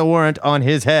 Since there's a warrant on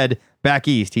his head back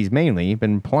east, he's mainly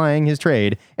been plying his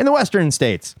trade in the western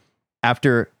states.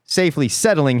 After safely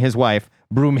settling his wife,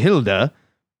 Broomhilda,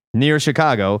 near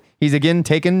Chicago, he's again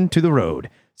taken to the road,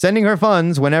 sending her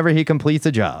funds whenever he completes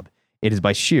a job. It is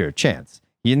by sheer chance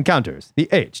he encounters the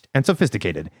aged and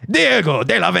sophisticated Diego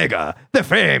de la Vega, the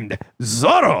famed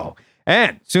Zorro,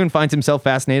 and soon finds himself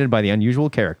fascinated by the unusual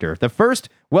character, the first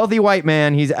wealthy white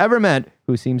man he's ever met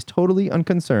who seems totally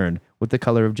unconcerned with the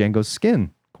color of Django's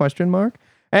skin, ?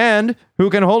 And who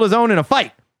can hold his own in a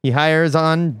fight. He hires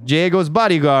on Diego's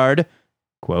bodyguard,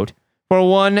 quote, for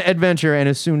one adventure and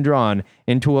is soon drawn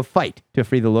into a fight to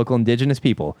free the local indigenous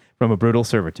people from a brutal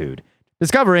servitude,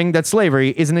 discovering that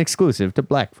slavery isn't exclusive to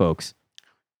black folks.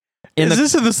 Is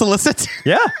this in the solicit?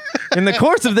 Yeah. In the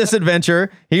course of this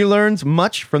adventure, he learns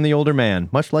much from the older man,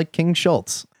 much like King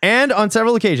Schultz. And on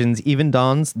several occasions, even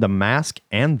dons the mask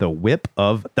and the whip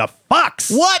of the Fox.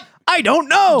 What? I don't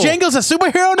know. Django's a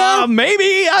superhero now?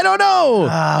 Maybe. I don't know.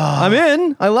 I'm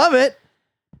in. I love it.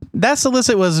 That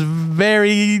solicit was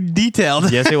very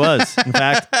detailed. Yes, it was. In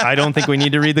fact, I don't think we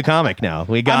need to read the comic now.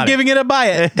 We got I'm giving it a buy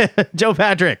it. Joe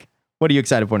Patrick, what are you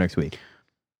excited for next week?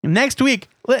 Next week's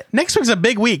a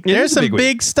big week. There's some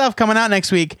big stuff coming out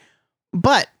next week.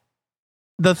 But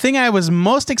the thing I was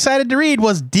most excited to read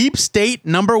was Deep State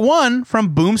 #1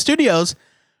 from Boom Studios,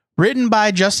 written by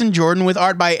Justin Jordan with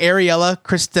art by Ariella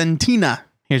Cristantina.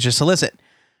 Here's your solicit.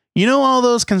 You know all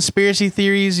those conspiracy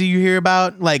theories you hear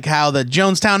about, like how the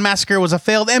Jonestown Massacre was a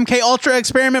failed MK Ultra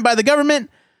experiment by the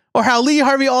government, or how Lee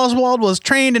Harvey Oswald was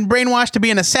trained and brainwashed to be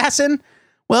an assassin?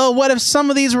 Well, what if some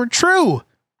of these were true?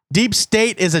 Deep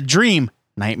State is a dream,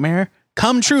 nightmare,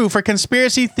 come true for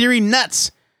conspiracy theory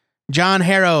nuts. John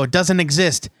Harrow doesn't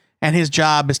exist, and his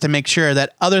job is to make sure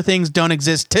that other things don't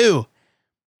exist too.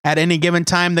 At any given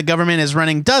time, the government is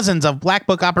running dozens of black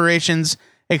book operations,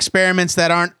 experiments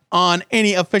that aren't on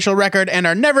any official record and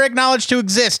are never acknowledged to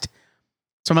exist.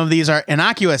 Some of these are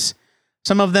innocuous.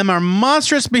 Some of them are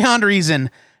monstrous beyond reason,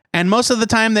 and most of the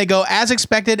time they go as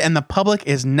expected and the public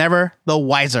is never the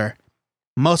wiser.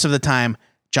 Most of the time,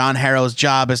 John Harrow's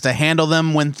job is to handle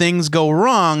them when things go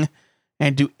wrong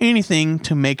and do anything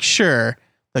to make sure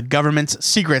the government's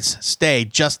secrets stay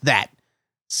just that.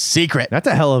 Secret. That's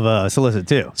a hell of a solicit,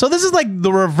 too. So this is like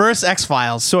the reverse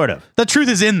X-Files. Sort of. The truth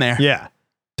is in there. Yeah,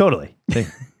 totally.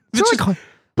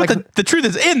 But the truth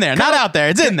is in there, not out there.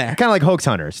 It's in there. Kind of like Hoax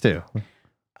Hunters, too.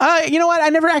 You know what? I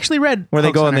never actually read Where they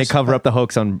Hoax go and they Hunters, cover but- up the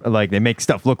hoax on, like, they make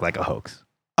stuff look like a hoax.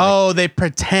 Oh, they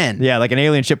pretend. Yeah, like an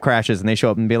alien ship crashes and they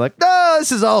show up and be like, "No,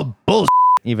 this is all bullshit,"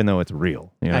 even though it's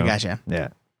real. You know? I gotcha. Yeah.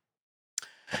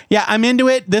 Yeah, I'm into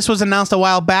it. This was announced a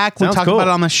while back. We Sounds talked cool. about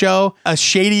it on the show. A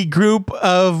shady group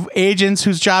of agents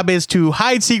whose job is to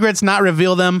hide secrets, not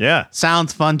reveal them. Yeah.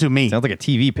 Sounds fun to me. Sounds like a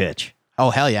TV pitch.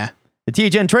 Oh, hell yeah. The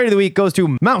THN Trade of the Week goes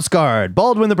to Mouse Guard,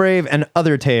 Baldwin the Brave, and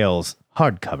Other Tales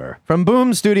hardcover from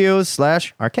Boom Studios /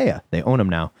 Archaea. They own them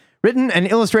now. Written and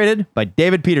illustrated by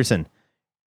David Peterson.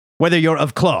 Whether you're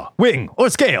of claw, wing,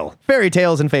 or scale, fairy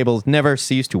tales and fables never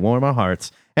cease to warm our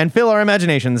hearts and fill our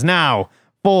imaginations. Now,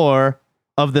 4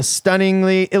 of the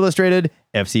stunningly illustrated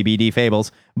FCBD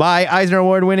fables by Eisner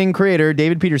Award-winning creator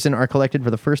David Peterson are collected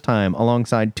for the first time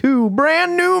alongside 2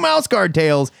 brand new Mouse Guard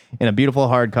tales in a beautiful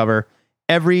hardcover.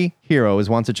 Every hero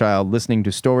is once a child listening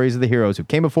to stories of the heroes who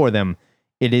came before them.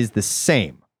 It is the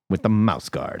same with the Mouse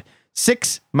Guard.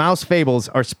 6 mouse fables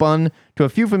are spun to a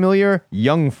few familiar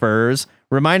young furs,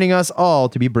 reminding us all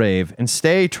to be brave and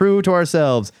stay true to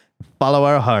ourselves, follow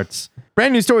our hearts.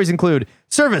 Brand new stories include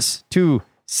Service to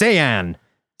Saiyan,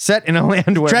 set in a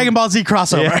land where... Dragon Ball Z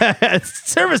crossover. Yeah,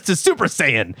 Service to Super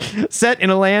Saiyan, set in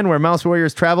a land where mouse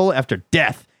warriors travel after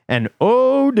death, and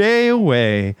Oh Day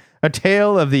Away, a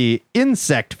tale of the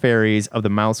insect fairies of the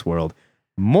mouse world.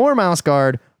 More Mouse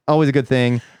Guard, always a good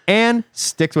thing, and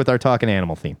sticks with our talking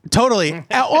animal theme. Totally.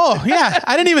 Oh, yeah.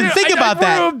 I didn't even think about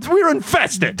that. We were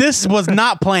infested. This was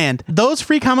not planned. Those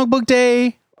Free Comic Book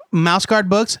Day Mouse Guard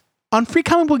books, on Free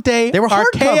Comic Book Day, They were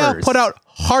Archaea hardcovers. put out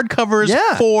hardcovers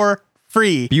Yeah. for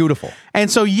free. Beautiful. And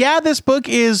so, yeah, this book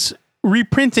is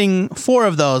reprinting 4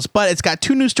 of those, but it's got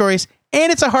 2 new stories,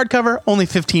 and it's a hardcover, only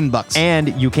 $15. And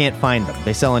you can't find them.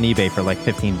 They sell on eBay for like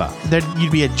 $15.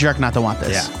 You'd be a jerk not to want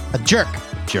this. Yeah. A jerk.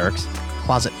 Jerks.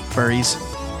 Closet furries.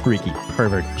 Freaky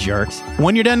pervert jerks.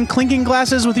 When you're done clinking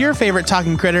glasses with your favorite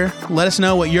talking critter, let us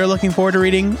know what you're looking forward to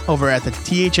reading over at the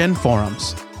THN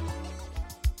forums.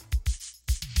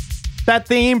 That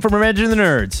theme from Revenge of the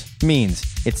Nerds means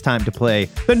it's time to play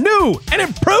the new and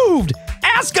improved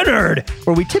Ask a Nerd,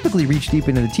 where we typically reach deep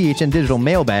into the THN digital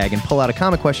mailbag and pull out a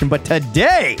comic question, but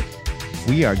today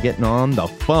we are getting on the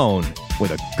phone with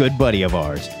a good buddy of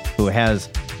ours who has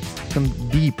some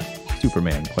deep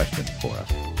Superman questions for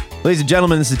us. Ladies and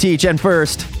gentlemen, this is THN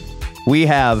First. We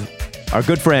have our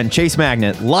good friend Chase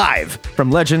Magnet live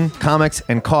from Legend, Comics,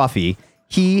 and Coffee.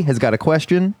 He has got a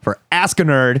question for Ask a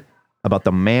Nerd about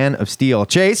the Man of Steel.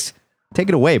 Chase, take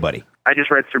it away, buddy. I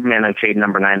just read Superman Unchained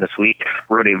number 9 this week,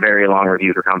 wrote a very long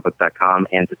review for comicbook.com,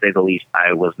 and to say the least,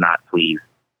 I was not pleased.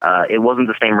 It wasn't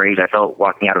the same rage I felt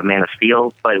walking out of Man of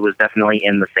Steel, but it was definitely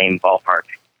in the same ballpark.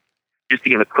 Just to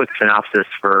give a quick synopsis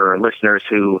for listeners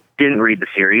who didn't read the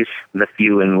series, the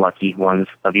few and lucky ones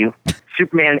of you,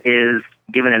 Superman is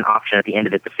given an option at the end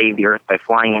of it to save the Earth by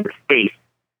flying into space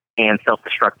and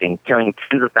self-destructing, killing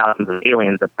tens of thousands of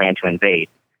aliens that plan to invade.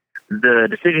 The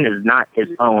decision is not his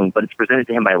own, but it's presented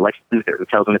to him by Lex Luthor, who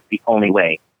tells him it's the only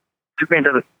way. Superman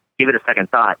doesn't give it a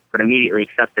second thought, but immediately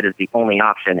accepts it as the only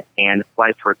option and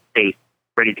flies towards space,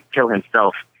 ready to kill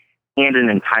himself and an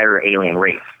entire alien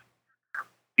race.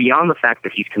 Beyond the fact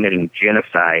that he's committing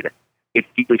genocide, it's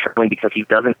deeply troubling because he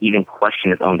doesn't even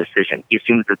question his own decision. He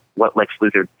assumes that what Lex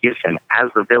Luthor gives him as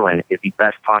the villain is the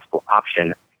best possible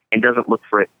option and doesn't look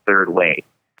for a third way.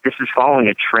 This is following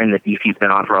a trend that DC's been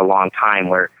on for a long time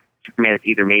where Superman is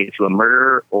either made into a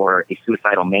murderer or a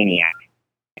suicidal maniac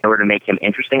in order to make him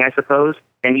interesting, I suppose.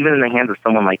 And even in the hands of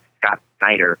someone like Scott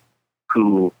Snyder,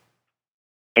 who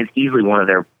is easily one of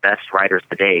their best writers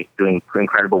today, doing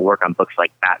incredible work on books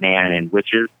like Batman and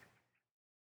Witches,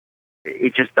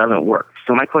 it just doesn't work.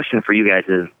 So my question for you guys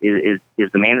is the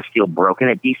Man of Steel broken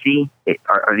at DC?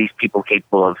 Are these people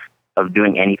capable of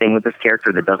doing anything with this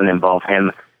character that doesn't involve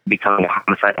him becoming a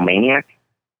homicidal maniac?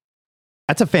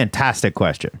 That's a fantastic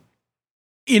question.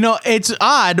 You know, it's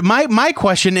odd. My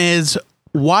question is,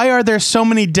 why are there so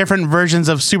many different versions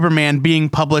of Superman being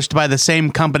published by the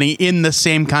same company in the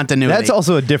same continuity? That's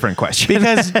also a different question.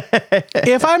 Because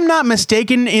if I'm not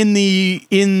mistaken,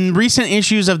 in recent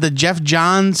issues of the Jeff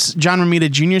Johns, John Romita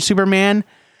Jr. Superman,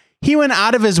 he went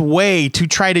out of his way to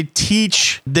try to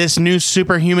teach this new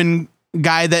superhuman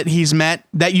guy that he's met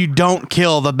that you don't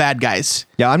kill the bad guys.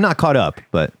 Yeah, I'm not caught up,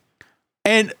 but...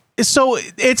 And so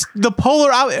it's the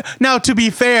polar out. Now, to be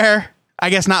fair, I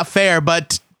guess not fair,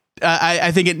 but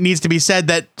I think it needs to be said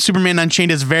that Superman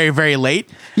Unchained is very, very late.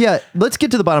 Yeah, let's get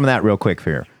to the bottom of that real quick,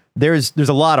 Fear. There's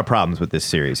a lot of problems with this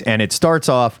series, and it starts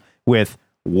off with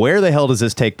where the hell does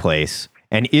this take place,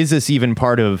 and is this even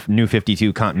part of New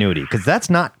 52 continuity? Because that's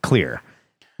not clear.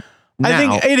 I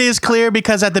think it is clear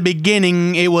because at the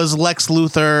beginning it was Lex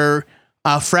Luthor,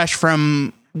 fresh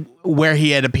from where he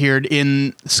had appeared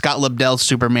in Scott Lobdell's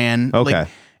Superman. Okay. Like,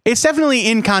 it's definitely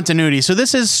in continuity. So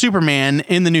this is Superman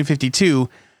in the New 52.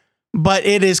 But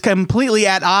it is completely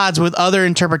at odds with other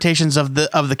interpretations of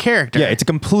the character. Yeah, it's a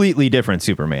completely different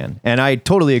Superman. And I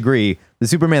totally agree. The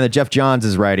Superman that Jeff Johns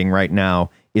is writing right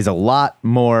now is a lot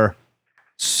more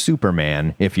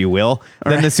Superman, if you will,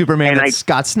 than the Superman that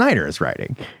Scott Snyder is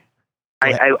writing.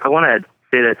 I want to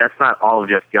say that that's not all of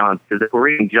Jeff Johns, because if we're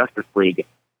reading Justice League,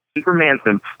 Superman's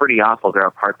been pretty awful. There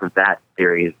are parts of that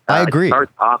series. I agree. It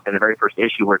starts off in the very first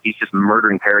issue where he's just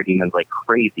murdering parademons like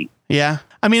crazy. Yeah.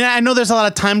 I mean, I know there's a lot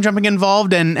of time jumping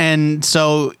involved, and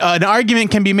so an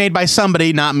argument can be made by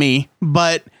somebody, not me,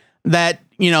 but that,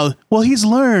 well, he's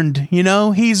learned,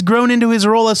 he's grown into his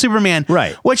role as Superman.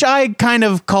 Right. Which I kind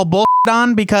of call bullshit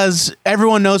on, because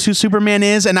everyone knows who Superman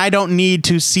is, and I don't need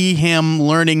to see him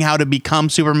learning how to become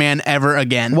Superman ever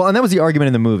again. Well, and that was the argument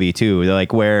in the movie, too,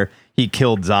 like where he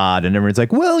killed Zod, and everyone's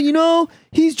like, well,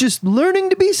 he's just learning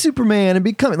to be Superman and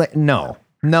becoming like, no,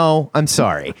 I'm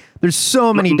sorry. There's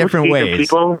so many different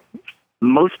ways.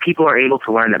 Most people are able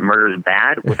to learn that murder is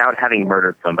bad without having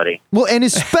murdered somebody. Well, and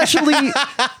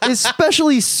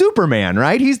especially Superman,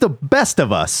 right? He's the best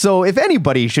of us. So if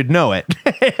anybody should know it.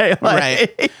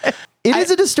 Right. It is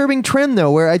a disturbing trend,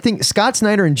 though, where I think Scott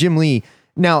Snyder and Jim Lee,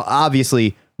 now,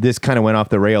 obviously, this kind of went off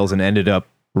the rails and ended up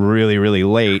really, really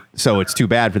late, so it's too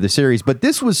bad for the series. But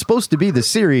this was supposed to be the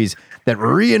series that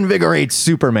reinvigorates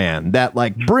Superman, that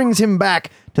brings him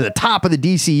back to the top of the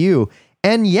DCU.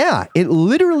 And yeah, it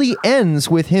literally ends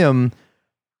with him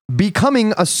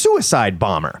becoming a suicide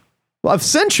bomber. Well,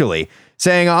 essentially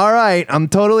saying, all right, I'm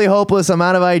totally hopeless. I'm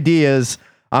out of ideas.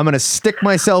 I'm going to stick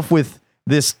myself with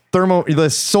this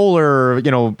solar,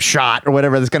 shot or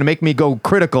whatever that's going to make me go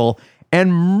critical.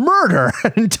 and murder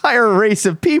an entire race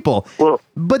of people. Well,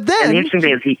 but and the then interesting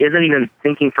thing is he isn't even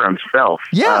thinking for himself.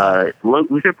 Yeah.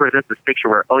 Luthor presents this picture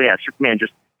where, oh yeah, Superman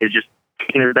is just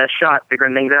taking his best shot,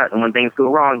 figuring things out, and when things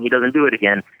go wrong, he doesn't do it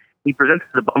again. He presents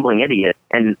as a bumbling idiot,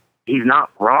 and he's not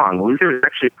wrong. Luthor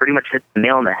actually pretty much hits the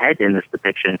nail on the head in this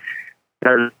depiction,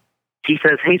 because he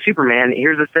says, hey, Superman,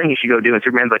 here's this thing you should go do. And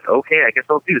Superman's like, okay, I guess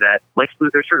I'll do that. Lex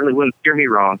Luthor certainly wouldn't steer me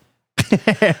wrong.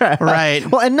 Right.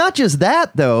 Well, and not just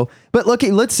that, though, but look,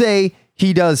 let's say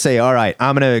he does say, all right,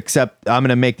 I'm going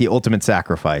to make the ultimate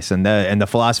sacrifice. And the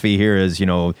philosophy here is,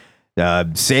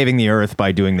 saving the earth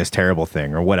by doing this terrible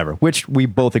thing or whatever, which we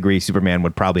both agree Superman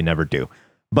would probably never do.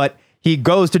 But he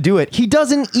goes to do it. He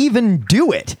doesn't even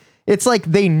do it. It's like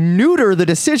they neuter the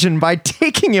decision by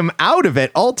taking him out of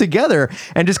it altogether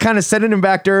and just kind of sending him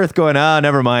back to Earth going,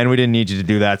 never mind. We didn't need you to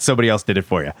do that. Somebody else did it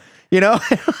for you.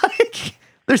 Like,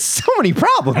 there's so many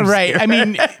problems. Right. Here. I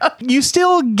mean, you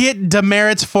still get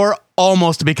demerits for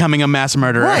almost becoming a mass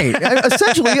murderer. Right.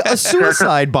 Essentially a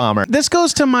suicide bomber. This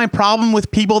goes to my problem with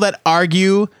people that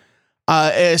argue,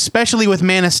 especially with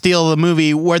Man of Steel, the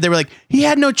movie, where they were like, he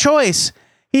had no choice.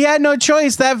 He had no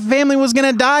choice. That family was going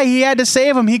to die. He had to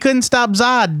save him. He couldn't stop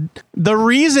Zod. The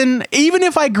reason, even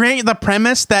if I grant you the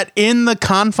premise that in the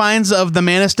confines of the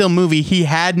Man of Steel movie, he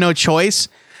had no choice,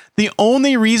 the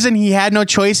only reason he had no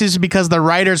choice is because the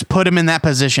writers put him in that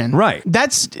position. Right.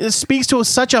 That speaks to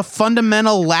such a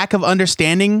fundamental lack of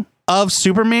understanding of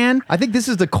Superman. I think this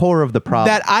is the core of the problem.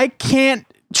 That I can't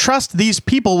trust these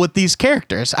people with these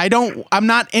characters. I'm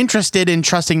not interested in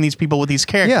trusting these people with these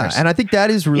characters. Yeah, and I think that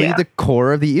is really the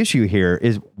core of the issue here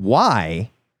is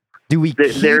why do we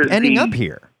keep ending up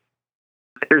here?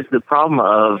 There's the problem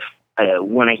of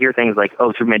when I hear things like,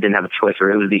 oh, Superman didn't have a choice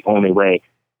or it was the only way,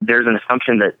 there's an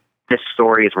assumption that this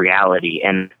story is reality,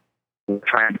 and we're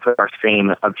trying to put our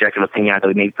same objective opinion out that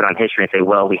we maybe put on history and say,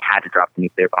 well, we had to drop the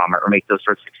nuclear bomb or make those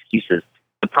sorts of excuses.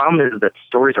 The problem is that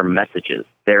stories are messages.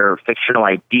 They're fictional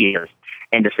ideas.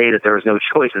 And to say that there was no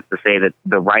choice is to say that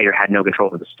the writer had no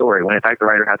control of the story, when in fact the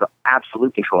writer has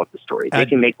absolute control of the story. They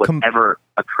can make whatever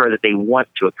occur that they want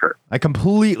to occur. I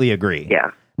completely agree.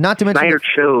 Yeah. Not to mention Snyder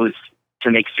chose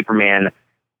to make Superman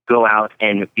go out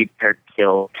and be prepared to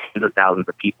kill tens of thousands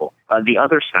of people. The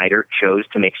other Snyder chose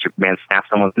to make Superman snap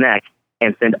someone's neck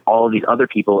and send all of these other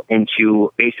people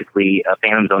into basically a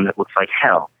phantom zone that looks like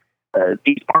hell.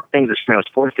 These aren't things that Superman was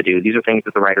forced to do. These are things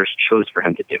that the writers chose for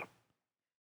him to do.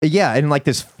 Yeah, and like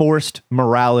this forced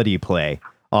morality play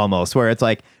almost, where it's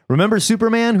like, remember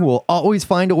Superman who will always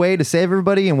find a way to save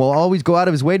everybody and will always go out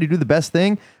of his way to do the best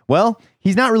thing? Well,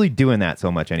 he's not really doing that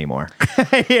so much anymore.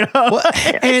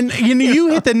 And you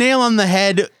hit the nail on the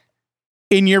head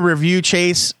in your review,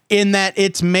 Chase, in that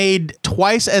it's made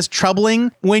twice as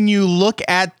troubling when you look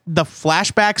at the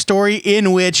flashback story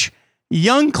in which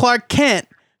young Clark Kent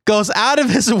goes out of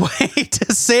his way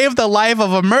to save the life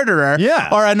of a murderer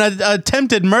or an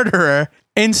attempted murderer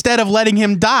instead of letting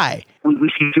him die.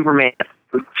 We see Superman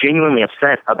genuinely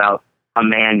upset about a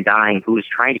man dying who was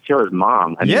trying to kill his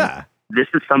mom. I mean, this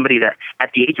is somebody that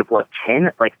at the age of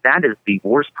 10, like that is the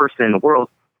worst person in the world,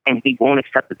 and he won't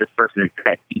accept that this person is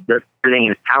dead. He does everything in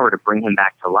his power to bring him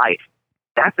back to life.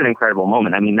 That's an incredible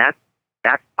moment. I mean,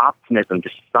 that's optimism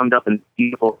just summed up in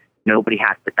beautiful. Nobody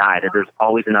has to die. That there's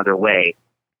always another way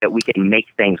that we can make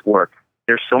things work.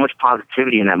 There's so much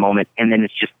positivity in that moment, and then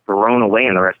it's just thrown away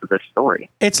in the rest of the story.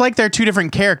 It's like they're two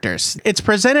different characters. It's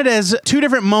presented as two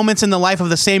different moments in the life of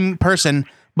the same person,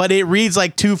 but it reads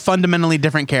like two fundamentally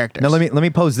different characters. Now let me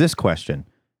pose this question.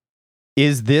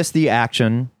 Is this the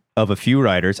action of a few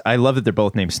writers? I love that they're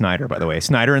both named Snyder, by the way.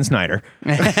 Snyder and Snyder.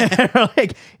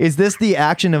 Like, is this the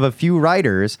action of a few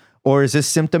writers, or is this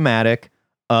symptomatic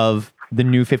of the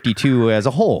New 52 as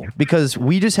a whole? Because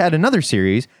we just had another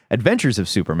series, Adventures of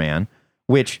Superman,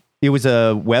 which it was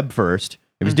a web first.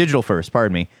 It was digital first,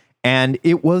 pardon me. And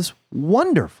it was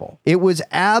wonderful. It was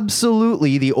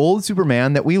absolutely the old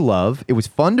Superman that we love. It was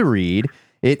fun to read.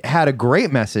 It had a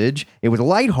great message. It was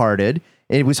lighthearted.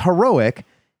 It was heroic.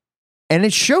 And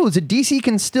it shows that DC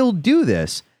can still do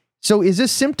this. So is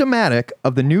this symptomatic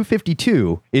of the New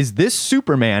 52? Is this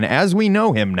Superman as we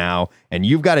know him now, and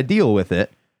you've got to deal with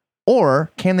it? Or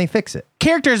can they fix it?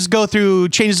 Characters go through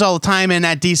changes all the time, and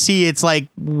at DC, it's like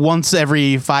once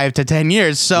every 5 to 10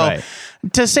 years. So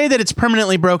to say that it's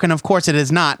permanently broken, of course it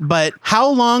is not. But how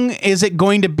long is it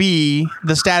going to be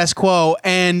the status quo,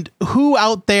 and who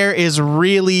out there is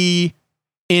really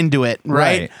into it,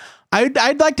 right?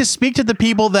 I'd like to speak to the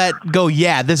people that go,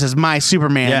 yeah, this is my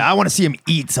Superman. Yeah, I want to see him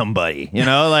eat somebody,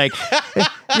 like,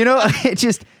 it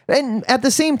just... And at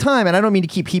the same time, and I don't mean to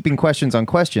keep heaping questions on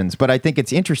questions, but I think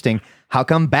it's interesting, how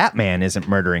come Batman isn't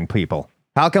murdering people?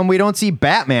 How come we don't see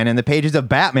Batman in the pages of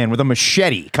Batman with a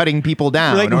machete cutting people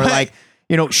down Like, or what? like,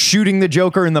 shooting the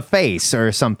Joker in the face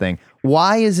or something?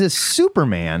 Why is this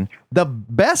Superman the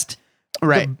best,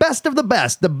 Right. the best of the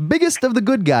best, the biggest of the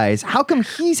good guys? How come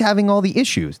he's having all the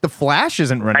issues? The Flash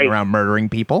isn't running around murdering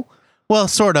people. Well,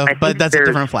 sort of, I but think that's a there's-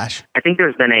 different Flash. I think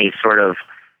there's been a sort of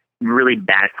really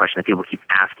bad question that people keep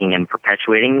asking and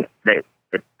perpetuating that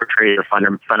portrays a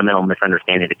fundamental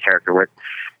misunderstanding of the character. Where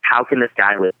how can this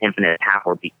guy with infinite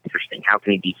power be interesting? How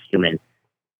can he be human?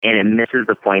 And it misses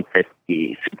the point that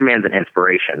Superman's an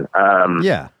inspiration.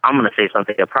 Yeah. I'm going to say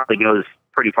something that probably goes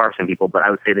pretty far for some people, but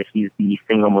I would say that he's the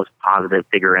single most positive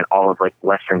figure in all of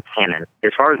Western canon.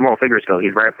 As far as moral figures go,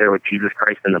 he's right up there with Jesus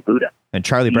Christ and the Buddha. And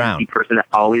Charlie He's Brown. the person that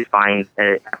always finds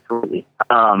absolutely.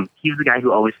 He's the guy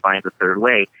who always finds the third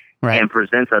way and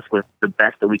presents us with the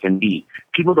best that we can be.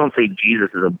 People don't say Jesus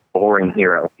is a boring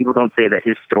hero. People don't say that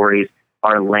his stories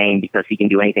are lame because he can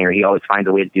do anything or he always finds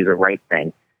a way to do the right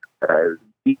thing.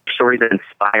 These stories that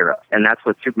inspire us, and that's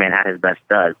what Superman at his best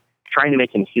does. Trying to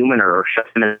make him human or shove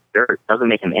him in the dirt doesn't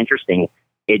make him interesting.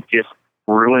 It just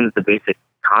ruins the basic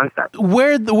concept.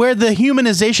 Where the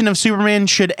humanization of Superman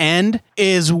should end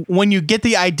is when you get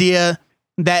the idea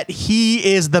that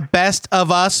he is the best of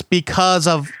us because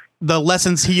of the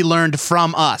lessons he learned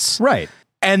from us. Right.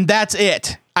 And that's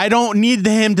it. I don't need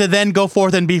him to then go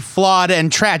forth and be flawed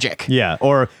and tragic. Yeah.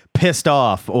 Or pissed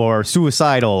off or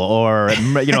suicidal or,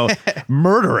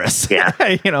 murderous. Yeah.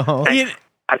 I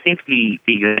I think the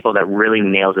example that really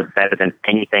nails it better than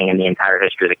anything in the entire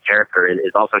history of the character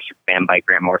is also Superman by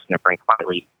Grant Morrison and Frank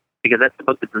Quitely, because that's the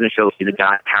book that doesn't show he's a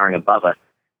God towering above us,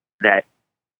 that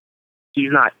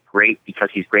he's not great because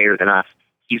he's greater than us.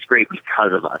 He's great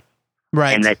because of us.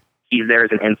 Right. And that he's there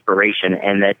as an inspiration,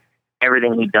 and that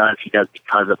everything he does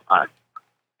because of us.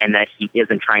 And that he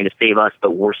isn't trying to save us,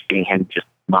 but we're saving him just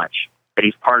as much. That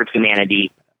he's part of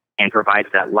humanity and provides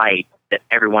that light that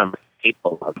everyone is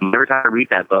capable of. Every time I read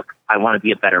that book, I want to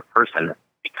be a better person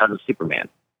because of Superman.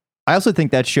 I also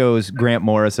think that shows Grant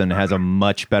Morrison has a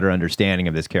much better understanding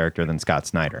of this character than Scott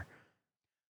Snyder.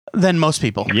 Than most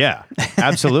people. Yeah,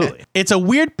 absolutely. It's a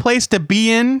weird place to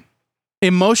be in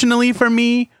emotionally for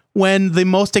me when the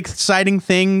most exciting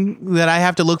thing that I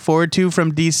have to look forward to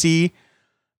from DC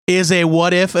is a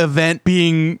what if event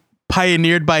being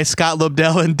pioneered by Scott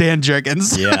Lobdell and Dan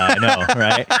Jurgens. Yeah, I know,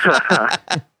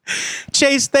 right?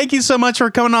 Chase, thank you so much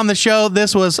for coming on the show.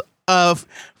 This was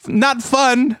not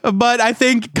fun, but I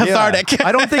think cathartic. Yeah.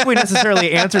 I don't think we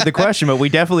necessarily answered the question, but we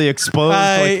definitely exposed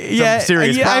some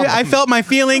serious problems. I felt my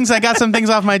feelings. I got some things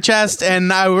off my chest, and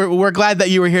we're glad that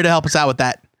you were here to help us out with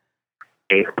that.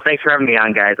 Hey, thanks for having me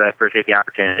on, guys. I appreciate the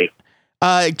opportunity.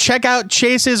 Check out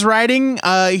Chase's writing.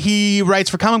 He writes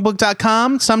for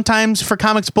comicbook.com, sometimes for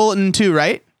Comics Bulletin too,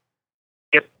 right?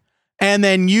 Yep. And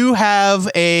then you have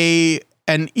an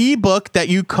ebook that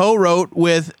you co-wrote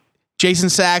with Jason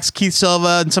Sachs, Keith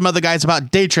Silva, and some other guys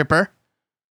about Day Tripper.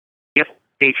 Yep,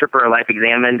 Day Tripper, Life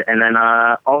Examined. And then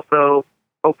also,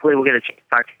 hopefully we'll get a chance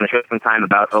to talk to the show sometime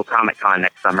about Comic Con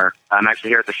next summer. I'm actually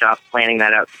here at the shop planning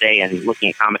that out today and looking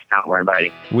at comic talent we're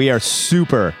inviting. We are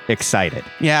super excited.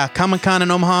 Yeah, Comic Con in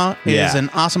Omaha is an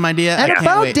awesome idea. And I can't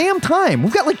about wait. damn time.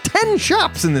 We've got like 10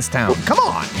 shops in this town. Come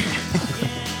on.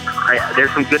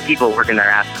 There's some good people working their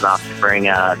asses off to bring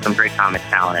some great comic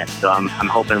talent in. So I'm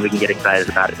hoping we can get excited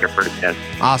about it here pretty soon.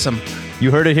 Awesome. You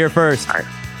heard it here first. All right.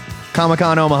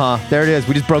 Comic-Con Omaha. There it is.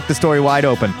 We just broke the story wide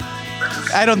open.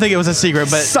 I don't think it was a secret,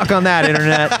 but Suck on that,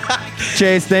 Internet.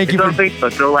 Chase, thank It's you on for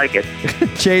Facebook. Go like it.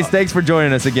 Chase, thanks for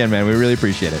joining us again, man. We really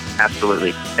appreciate it.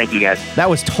 Absolutely. Thank you, guys. That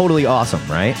was totally awesome,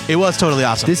 right? it was totally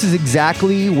awesome. This is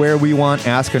exactly where we want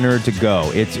Ask a Nerd to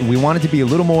go. We want it to be a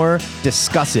little more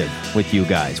discussive with you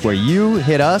guys, where you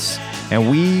hit us and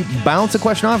we bounce a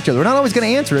question off each other. We're not always going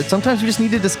to answer it. Sometimes we just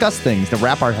need to discuss things to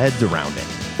wrap our heads around it.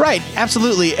 Right,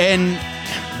 absolutely. And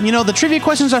the trivia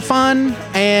questions are fun,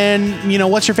 and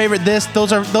what's your favorite this?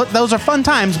 Those are fun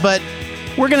times, but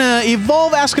we're gonna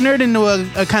evolve Ask a Nerd into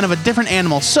a kind of a different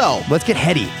animal. So Let's get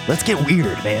heady. Let's get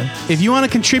weird, man. if you want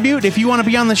to contribute, if you want to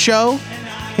be on the show,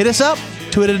 hit us up,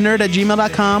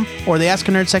 twitteranerd@gmail.com, or the Ask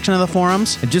a Nerd section of the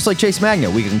forums. And just like Chase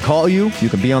Magna, we can call you, you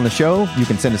can be on the show, you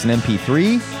can send us an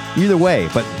MP3, either way,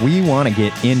 but we want to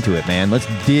get into it, man. Let's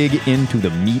dig into the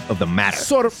meat of the matter.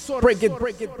 Sort of break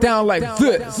it down like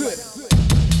this.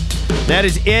 That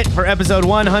is it for episode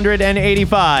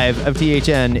 185 of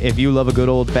THN. If you love a good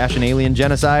old-fashioned alien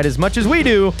genocide as much as we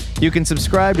do, you can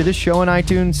subscribe to this show on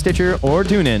iTunes, Stitcher, or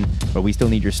TuneIn. But we still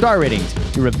need your star ratings,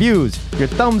 your reviews, your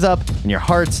thumbs up, and your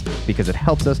hearts, because it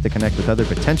helps us to connect with other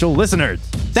potential listeners.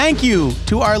 Thank you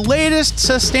to our latest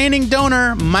sustaining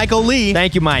donor, Michael Lee.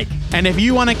 Thank you, Mike. And if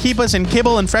you want to keep us in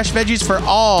kibble and fresh veggies for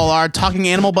all our talking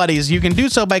animal buddies, you can do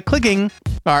so by clicking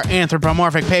our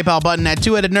anthropomorphic PayPal button at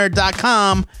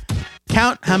twoheadednerd.com.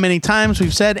 Count how many times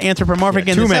we've said anthropomorphic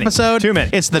in this episode. Too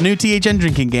many. It's the new THN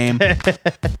drinking game.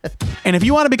 And if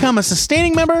you want to become a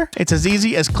sustaining member, it's as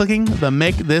easy as clicking the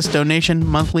Make This Donation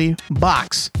Monthly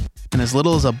box. And as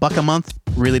little as $1 a month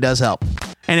really does help.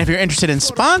 And if you're interested in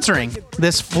sponsoring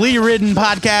this flea-ridden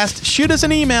podcast, shoot us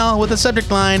an email with the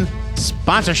subject line,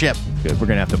 sponsorship. Good. We're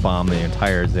going to have to bomb the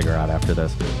entire ziggurat after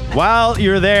this. While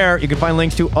you're there, you can find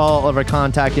links to all of our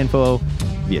contact info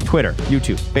via Twitter,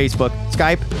 YouTube, Facebook,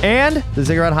 Skype, and the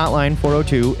Ziggurat hotline,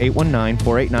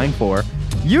 402-819-4894.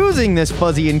 Using this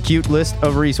fuzzy and cute list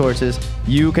of resources,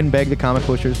 you can beg the comic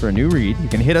pushers for a new read. You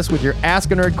can hit us with your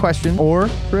Ask a Nerd question or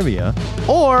trivia,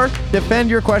 or defend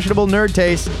your questionable nerd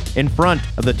taste in front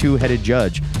of the two-headed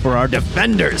judge for our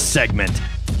Defenders segment,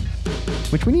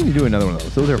 which we need to do another one of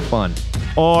those. Those are fun.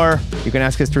 Or you can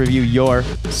ask us to review your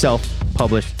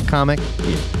self-published comic,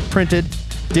 be it printed,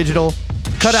 digital,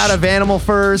 cut out of animal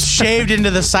furs, Shaved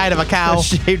into the side of a cow.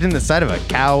 shaved in the side of a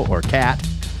cow or cat,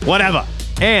 whatever.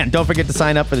 And don't forget to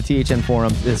sign up for the THN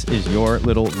forums. This is your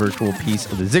little virtual piece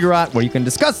of the ziggurat where you can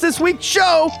discuss this week's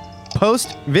show,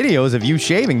 post videos of you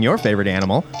shaving your favorite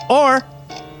animal, or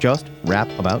just rap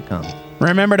about comics.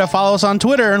 Remember to follow us on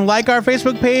Twitter and like our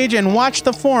Facebook page and watch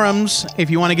the forums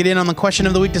if you want to get in on the Question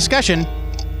of the Week discussion.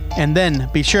 And then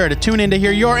be sure to tune in to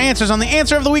hear your answers on the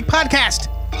Answer of the Week podcast.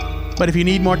 But if you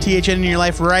need more THN in your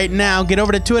life right now, get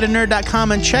over to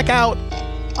twoheadednerd.com and check out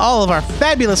all of our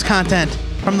fabulous content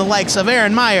from the likes of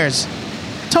Aaron Myers,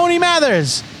 Tony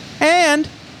Mathers, and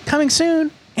coming soon,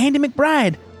 Andy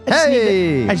McBride.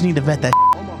 I just need to vet that.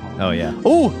 Oh, yeah.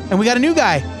 Oh, and we got a new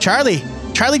guy, Charlie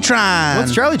Tron.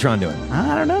 What's Charlie Tron doing?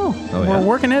 I don't know. Oh, yeah? We're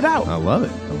working it out. I love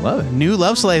it. I love it. New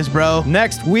love slaves, bro.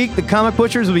 Next week, the comic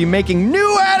butchers will be making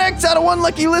new addicts out of one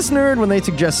lucky listener when they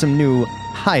suggest some new,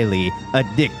 highly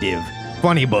addictive,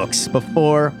 funny books.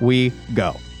 Before we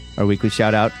go, our weekly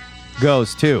shout out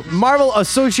goes to Marvel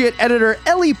Associate Editor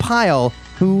Ellie Pyle,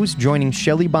 who's joining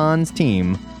Shelley Bond's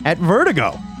team at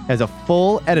Vertigo as a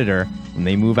full editor when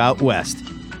they move out west.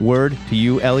 Word to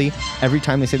you, Ellie. Every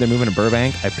time they say they're moving to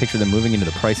Burbank, I picture them moving into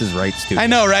the Price is Right studio. I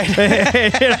know, right?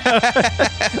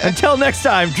 Until next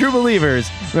time, true believers,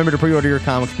 remember to pre-order your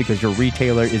comics because your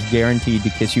retailer is guaranteed to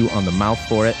kiss you on the mouth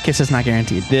for it. Kiss is not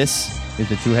guaranteed. This is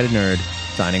the Two-Headed Nerd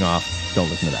signing off. Don't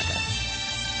listen to that guy.